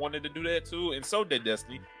Anthem wanted to do that too, and so did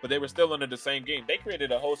Destiny. But they were still under the same game. They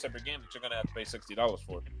created a whole separate game that you're gonna have to pay $60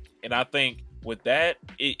 for. And I think with that,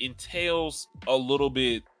 it entails a little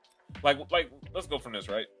bit like let's go from this,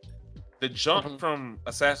 right? The jump from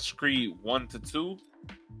Assassin's Creed 1 to 2,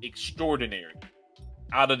 extraordinary.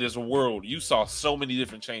 Out of this world. You saw so many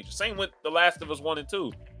different changes. Same with The Last of Us 1 and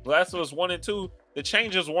 2. The Last of Us 1 and 2, the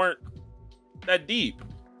changes weren't that deep.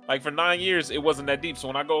 Like for 9 years, it wasn't that deep. So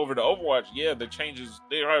when I go over to Overwatch, yeah, the changes,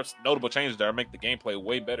 there are notable changes that make the gameplay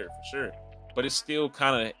way better for sure. But it still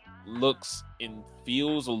kind of looks and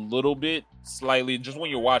feels a little bit slightly just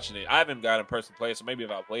when you're watching it. I haven't got in person play, so maybe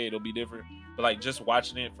if I play it, it'll be different. But like just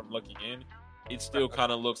watching it from looking in, it still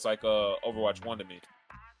kind of looks like Overwatch 1 to me.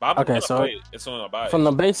 But I'm okay, so play it as soon as I buy it. From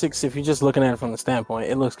the basics, if you're just looking at it from the standpoint,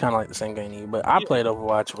 it looks kind of like the same game to you. But I played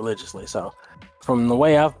Overwatch religiously, so from the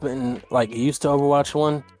way I've been like used to Overwatch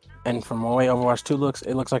 1 and from the way Overwatch 2 looks,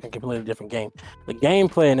 it looks like a completely different game. The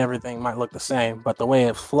gameplay and everything might look the same, but the way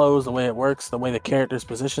it flows, the way it works, the way the characters'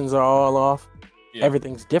 positions are all off,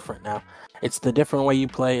 everything's different now. It's the different way you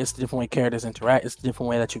play, it's the different way characters interact, it's the different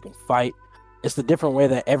way that you can fight. It's the different way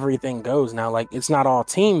that everything goes now. Like, it's not all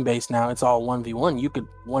team-based now. It's all 1v1. You could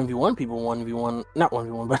 1v1 people, not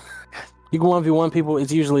 1v1, but you can 1v1 people.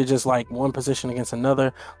 It's usually just like one position against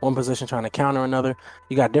another, one position trying to counter another.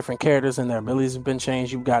 You got different characters and their abilities have been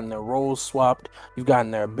changed. You've gotten their roles swapped. You've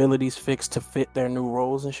gotten their abilities fixed to fit their new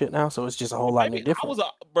roles and shit now. So it's just a whole lot new different.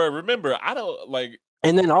 Remember, I don't like...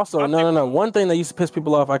 And then also, no. One thing that used to piss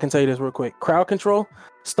people off, I can tell you this real quick. Crowd control,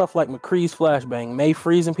 stuff like McCree's flashbang, May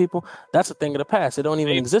freezing people, that's a thing of the past. It don't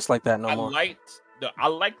even exist like that no more. I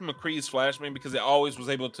liked McCree's flashbang because it always was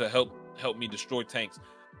able to help me destroy tanks.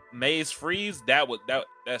 May's freeze, that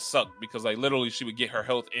sucked because like literally she would get her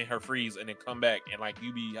health in her freeze and then come back and like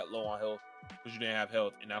you be low on health because you didn't have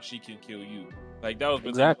health and now she can kill you. Like that was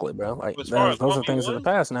exactly, bro. Like those are things of the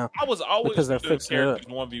past now. I was always because they're fixing it up.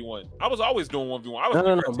 1v1. I was always doing 1v1.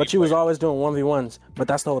 No. But you was always doing 1v1s. But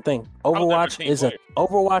that's the whole thing.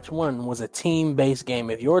 Overwatch 1 was a team-based game.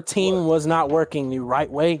 If your team was not working the right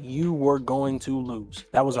way, you were going to lose.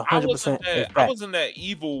 That was 100%. I wasn't that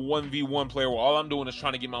evil 1v1 player where all I'm doing is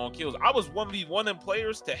trying to get my own kills. I was 1v1ing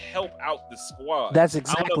players to help out the squad. That's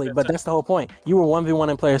exactly. But that's the whole point. You were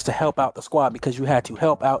 1v1ing players to help out the squad because you had to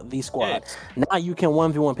help out the squad. Yes. Now you can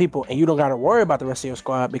 1v1 people and you don't got to worry about the rest of your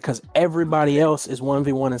squad because everybody else is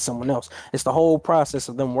 1v1 and someone else. It's the whole process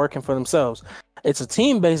of them working for themselves. It's a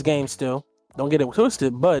team-based game still. Don't get it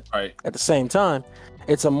twisted, but at the same time,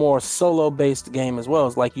 it's a more solo-based game as well.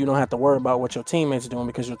 It's like you don't have to worry about what your teammates are doing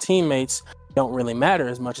because your teammates don't really matter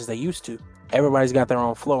as much as they used to. Everybody's got their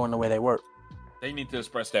own flow in the way they work. They need to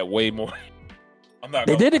express that way more.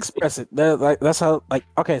 They did express it. That's how. Like,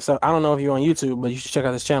 okay, so I don't know if you're on YouTube, but you should check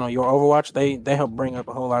out this channel. Your Overwatch. They help bring up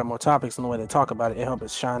a whole lot more topics in the way they talk about it. It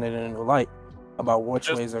helps shine it in a new light about which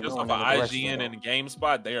ways they're going. Just off of IGN and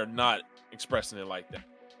GameSpot, they are not expressing it like that.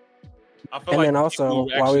 I feel and like then also,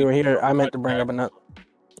 while we were here, I meant to bring up another.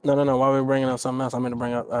 No. While we were bringing up something else, I meant to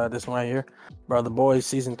bring up this one right here, bro. The Boys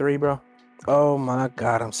season 3, bro. Oh my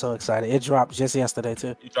god, I'm so excited! It dropped just yesterday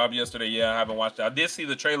too. It dropped yesterday. Yeah, I haven't watched it. I did see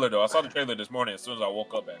the trailer though. I saw the trailer this morning as soon as I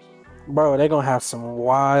woke up. Actually, bro, they're gonna have some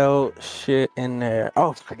wild shit in there.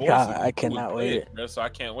 Oh my god, I cannot wait. So I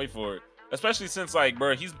can't wait for it. Especially since like,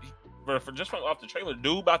 bro, he's just from off the trailer,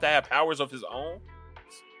 dude about to have powers of his own.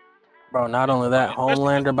 Bro, not only that,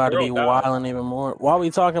 Homelander about to be wilding even more. While we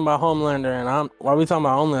talking about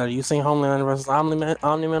Homelander, you seen Homelander versus Omni-Man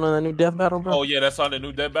on the new Death Battle, bro? Oh yeah, that's on the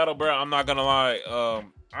new Death Battle, bro. I'm not gonna lie,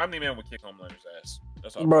 Omni-Man would kick Homelander's ass.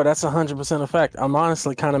 That's 100% a fact. I'm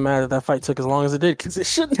honestly kind of mad that fight took as long as it did because it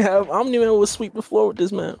shouldn't have. Omni-Man would sweep the floor with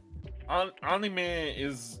this man. Omni-Man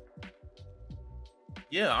is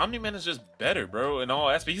just better, bro. In all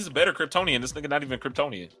aspects, he's a better Kryptonian. This nigga not even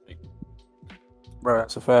Kryptonian. Like, bro,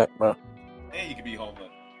 that's a fact, bro. And you can be Homelander.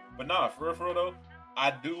 But nah, for real though,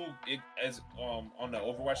 I do it as on the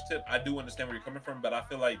Overwatch tip, I do understand where you're coming from, but I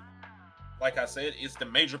feel like I said, it's the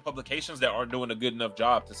major publications that aren't doing a good enough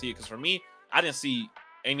job to see it. Because for me, I didn't see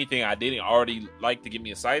anything I didn't already like to get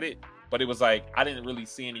me excited, but it was like I didn't really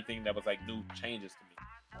see anything that was like new changes to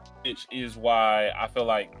me. Which is why I feel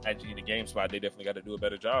like IGN and GameSpot, they definitely got to do a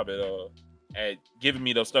better job at giving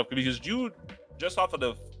me those stuff, because you just off of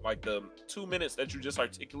the like the 2 minutes that you just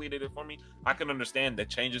articulated it for me, I can understand that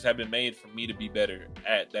changes have been made for me to be better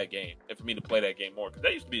at that game and for me to play that game more. Because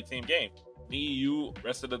that used to be a team game. Me, you,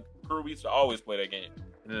 rest of the crew, we used to always play that game,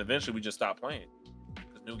 and then eventually we just stopped playing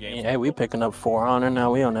because new games. Yeah, we picking up For Honor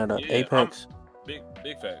now. We on that Apex. Big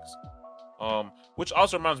facts. Which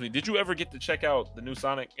also reminds me, did you ever get to check out the new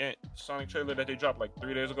Sonic trailer that they dropped like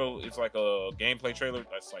 3 days ago? It's like a gameplay trailer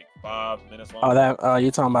that's like 5 minutes long. Oh, that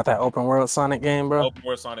you talking about that open world Sonic game, bro? Open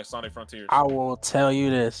world Sonic Frontiers. I will tell you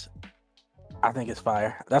this. I think it's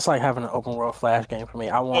fire. That's like having an open world Flash game for me.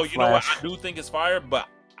 I want Flash. Know what? I do think it's fire, but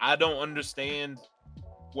I don't understand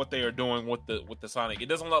what they are doing with the Sonic. It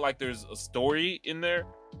doesn't look like there's a story in there.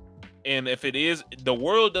 And if it is, the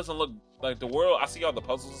world doesn't look like the world. I see all the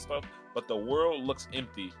puzzles and stuff, but the world looks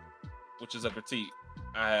empty, which is a critique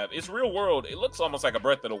I have. It's real world. It looks almost like a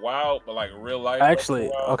Breath of the Wild, but like real life.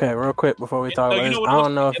 Actually, okay, real quick before we talk about this, I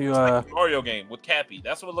don't know if you like a Mario game with Cappy.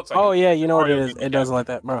 That's what it looks like. Oh yeah, you know what it is. It does like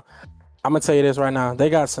that, bro. I'm gonna tell you this right now. They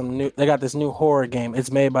got this new horror game.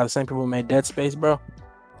 It's made by the same people who made Dead Space, bro.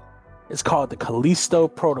 It's called the Callisto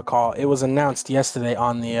Protocol. It was announced yesterday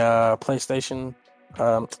on the PlayStation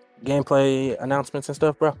gameplay announcements and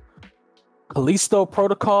stuff, bro. Callisto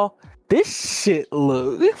Protocol. This shit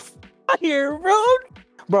looks fire, bro.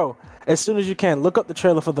 Bro, as soon as you can, look up the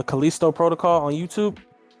trailer for the Callisto Protocol on YouTube.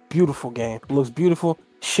 Beautiful game. It looks beautiful.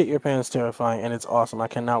 Shit your pants terrifying, and it's awesome. I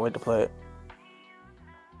cannot wait to play it.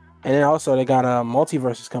 And then also they got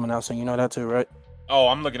Multiverses coming out, so you know that too, right? Oh,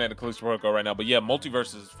 I'm looking at the Callisto Protocol right now, but yeah,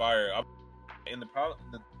 Multiverses is fire. And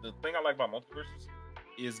the thing I like about Multiverses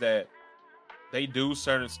is that they do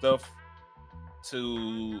certain stuff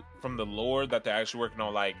from the lore that they're actually working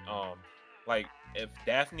on, like if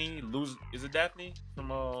Daphne loses, is it Daphne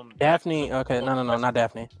from Daphne? Okay, no, not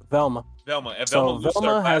Daphne. Velma. So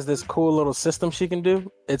Velma has this cool little system she can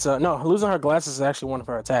do. It's no, losing her glasses is actually one of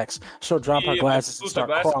her attacks. She'll drop her glasses and start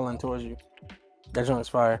crawling towards you. That joint's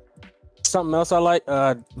fire. Something else I like,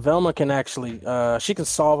 Velma can actually she can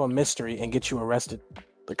solve a mystery and get you arrested.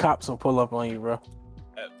 The cops will pull up on you, bro.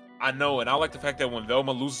 I know, and I like the fact that when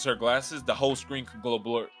Velma loses her glasses, the whole screen can go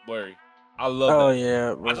blurry. I love that. Oh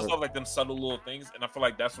yeah, I just love like them subtle little things, and I feel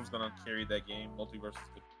like that's what's gonna carry that game, Multiverses,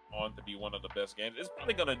 on to be one of the best games. It's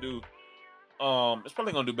probably gonna do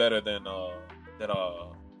better than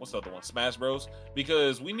what's the other one, Smash Bros,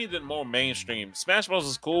 because we needed more mainstream. Smash Bros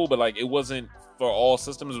is cool, but like it wasn't for all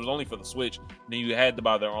systems. It was only for the Switch. And then you had to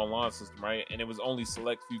buy their online system, right? And it was only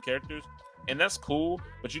select few characters, and that's cool.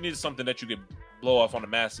 But you needed something that you could blow off on the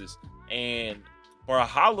masses. And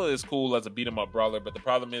Brawlhalla is cool as a beat 'em up brawler, but the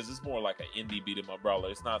problem is it's more like an indie beat 'em up brawler.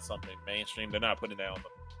 It's not something mainstream. They're not putting that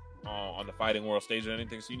on the fighting world stage or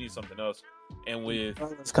anything. So you need something else. And with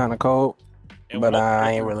it's kind of cold, but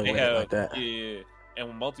I ain't really like that. Yeah. And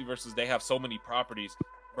with Multiverses, they have so many properties,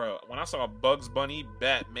 bro. When I saw Bugs Bunny,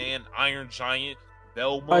 Batman, Iron Giant,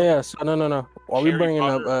 Velma. Oh yeah, so no. While we bringing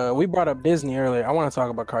up, we brought up Disney earlier. I want to talk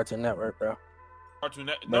about Cartoon Network, bro.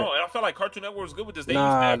 No, and I felt like Cartoon Network was good with this.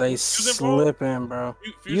 They slipping, bro.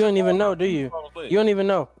 You don't even know, do you? You don't even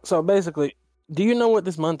know. So basically, do you know what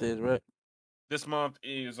this month is, right? This month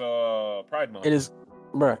is Pride Month. It is,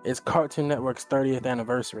 bro. It's Cartoon Network's 30th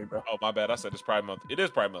anniversary, bro. Oh my bad, I said it's Pride Month. It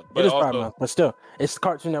is Pride Month. But it is Pride Month, but still, it's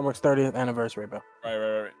Cartoon Network's 30th anniversary, bro.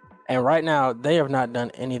 Right. And right now, they have not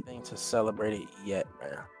done anything to celebrate it yet,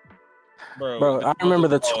 bro. I remember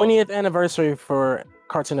the 20th anniversary for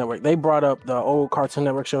Cartoon Network. They brought up the old Cartoon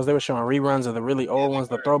Network shows. They were showing reruns of the really old ones,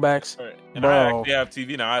 the throwbacks. Right. And I actually have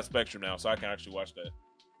TV now. I have Spectrum now, so I can actually watch that.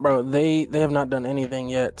 Bro, they have not done anything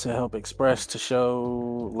yet to help express, to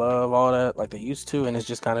show love, all that like they used to, and it's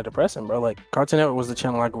just kind of depressing, bro. Like Cartoon Network was the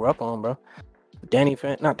channel I grew up on, bro. Danny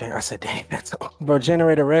Phantom, bro.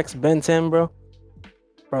 Generator Rex, Ben 10, bro.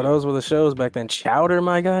 Those were the shows back then. Chowder,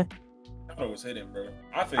 my guy. I was hitting, bro.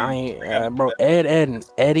 Bro. Ed and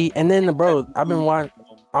Eddie, and then bro, I've been watching.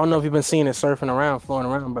 I don't know if you've been seeing it flowing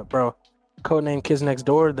around, but bro, Codename Kids Next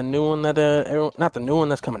Door, the new one that not the new one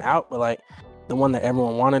that's coming out, but like the one that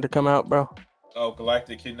everyone wanted to come out, bro. Oh,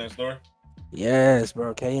 Galactic Kid Next Door. Yes,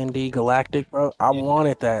 bro. KND Galactic, bro. I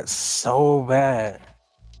wanted that so bad.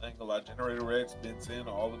 I ain't gonna lie, Generator Rex, Ben 10,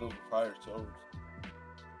 all of those fire shows.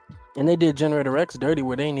 And they did Generator Rex dirty,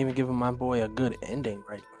 where they ain't even giving my boy a good ending,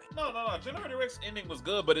 right? No. Generator Rex ending was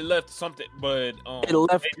good, but it left something. But it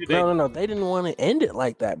left. No. They didn't want to end it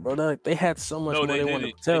like that, bro. They had so much more they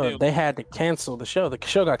wanted to tell. They had to cancel the show. The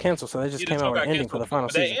show got canceled, so they just came out with an ending for the final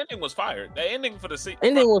season. The ending was fire. The ending for the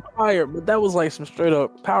ending was fire, but that was like some straight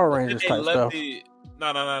up Power Rangers type stuff.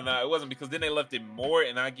 No. It wasn't, because then they left it more,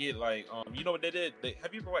 and I get like, you know what they did?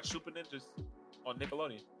 Have you ever watched Super Ninjas on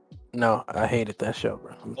Nickelodeon? No, I hated that show,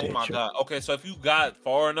 bro. Oh my god. Okay, so if you got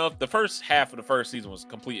far enough, the first half of the first season was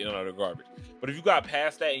complete and utter garbage. But if you got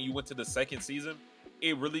past that and you went to the second season,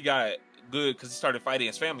 it really got good because he started fighting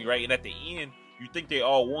his family, right? And at the end, you think they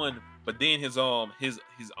all won, but then his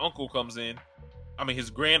uncle comes in. I mean, his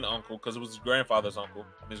grand uncle, because it was his grandfather's uncle.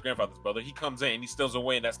 I mean, his grandfather's brother. He comes in and he steals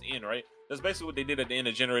away, and that's the end, right? That's basically what they did at the end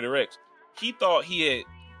of Generator X. He thought he had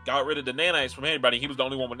got rid of the nanites from everybody. He was the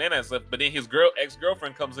only one with nanites left. But then his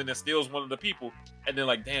ex-girlfriend comes in and steals one of the people. And then,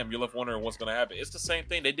 like, damn, you're left wondering what's going to happen. It's the same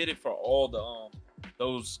thing. They did it for all the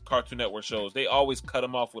those Cartoon Network shows. They always cut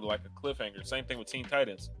them off with, like, a cliffhanger. Same thing with Teen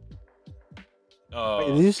Titans. Wait,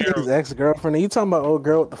 did you see his ex-girlfriend? Are you talking about old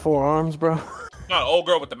girl with the 4 arms, bro? Not old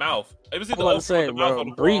girl with the mouth. It was either old girl with the mouth or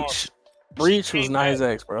the Breach. Breach was not his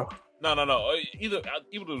ex, bro. No. Either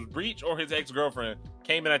it was Breach or his ex-girlfriend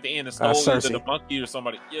came in at the end and stole either the monkey or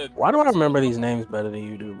somebody. Yeah. Why do I remember these names better than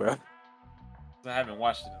you do, bro? I haven't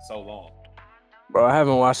watched it in so long. Bro, I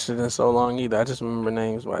haven't watched it in so long either. I just remember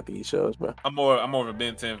names about these shows, bro. I'm more of a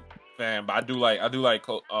Ben 10 fan, but I do like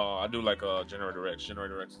Generator X.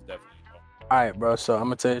 Generator X is definitely. All right, bro. So I'm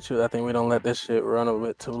gonna tell you the truth. I think we don't let this shit run a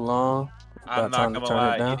bit too long. I'm not gonna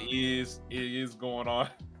lie. It is going on.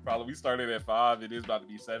 Probably we started at 5. It is about to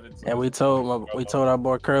be 7. So and we told our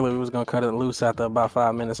boy Curly we was gonna cut it loose after about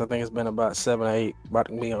 5 minutes. I think it's been about 7 or 8. About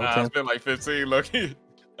to be on 10. It's been like 15. Lucky.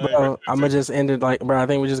 Bro, I'm gonna just end it like, bro. I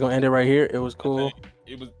think we're just gonna end it right here. It was cool.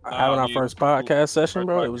 It was having our first podcast session,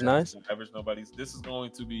 bro. It was nice. Average nobody's. This is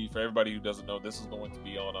going to be for everybody who doesn't know. This is going to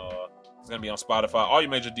be on It's gonna be on Spotify, all your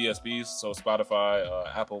major DSPs. So Spotify,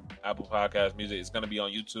 Apple Podcast Music. It's gonna be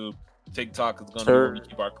on YouTube. TikTok is gonna be where we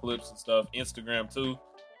keep our clips and stuff. Instagram too.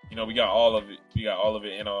 You know, we got all of it. We got all of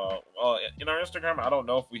it in our Instagram. I don't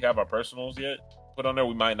know if we have our personals yet put on there.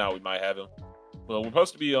 We might not. We might have them. But we're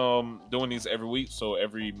supposed to be doing these every week. So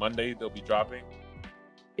every Monday they'll be dropping.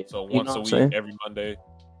 So once a week, every Monday.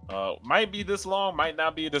 Might be this long, might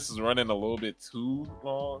not be. This is running a little bit too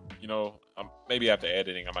long. You know, maybe after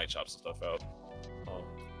editing, I might chop some stuff out.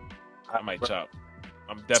 I might chop.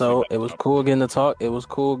 I'm definitely. So it was cool getting to talk. It was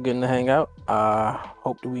cool getting to hang out.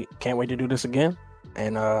 Can't wait to do this again.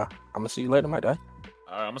 And I'm gonna see you later, my guy. All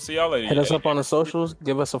right, I'm gonna see y'all later. Hit us up on the socials.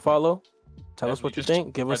 Give us a follow. Tell us what you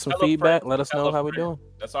think. Give us some feedback. Let us know how we're doing.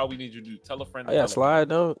 That's all we need you to do. Tell a friend. Slide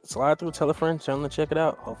through. Tell a friend. Tell them to check it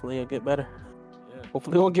out. Hopefully it'll get better. Yeah.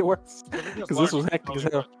 Hopefully it won't get worse. Because this was hectic as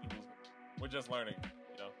hell. We're just learning,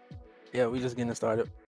 you know. Yeah, we're just getting started.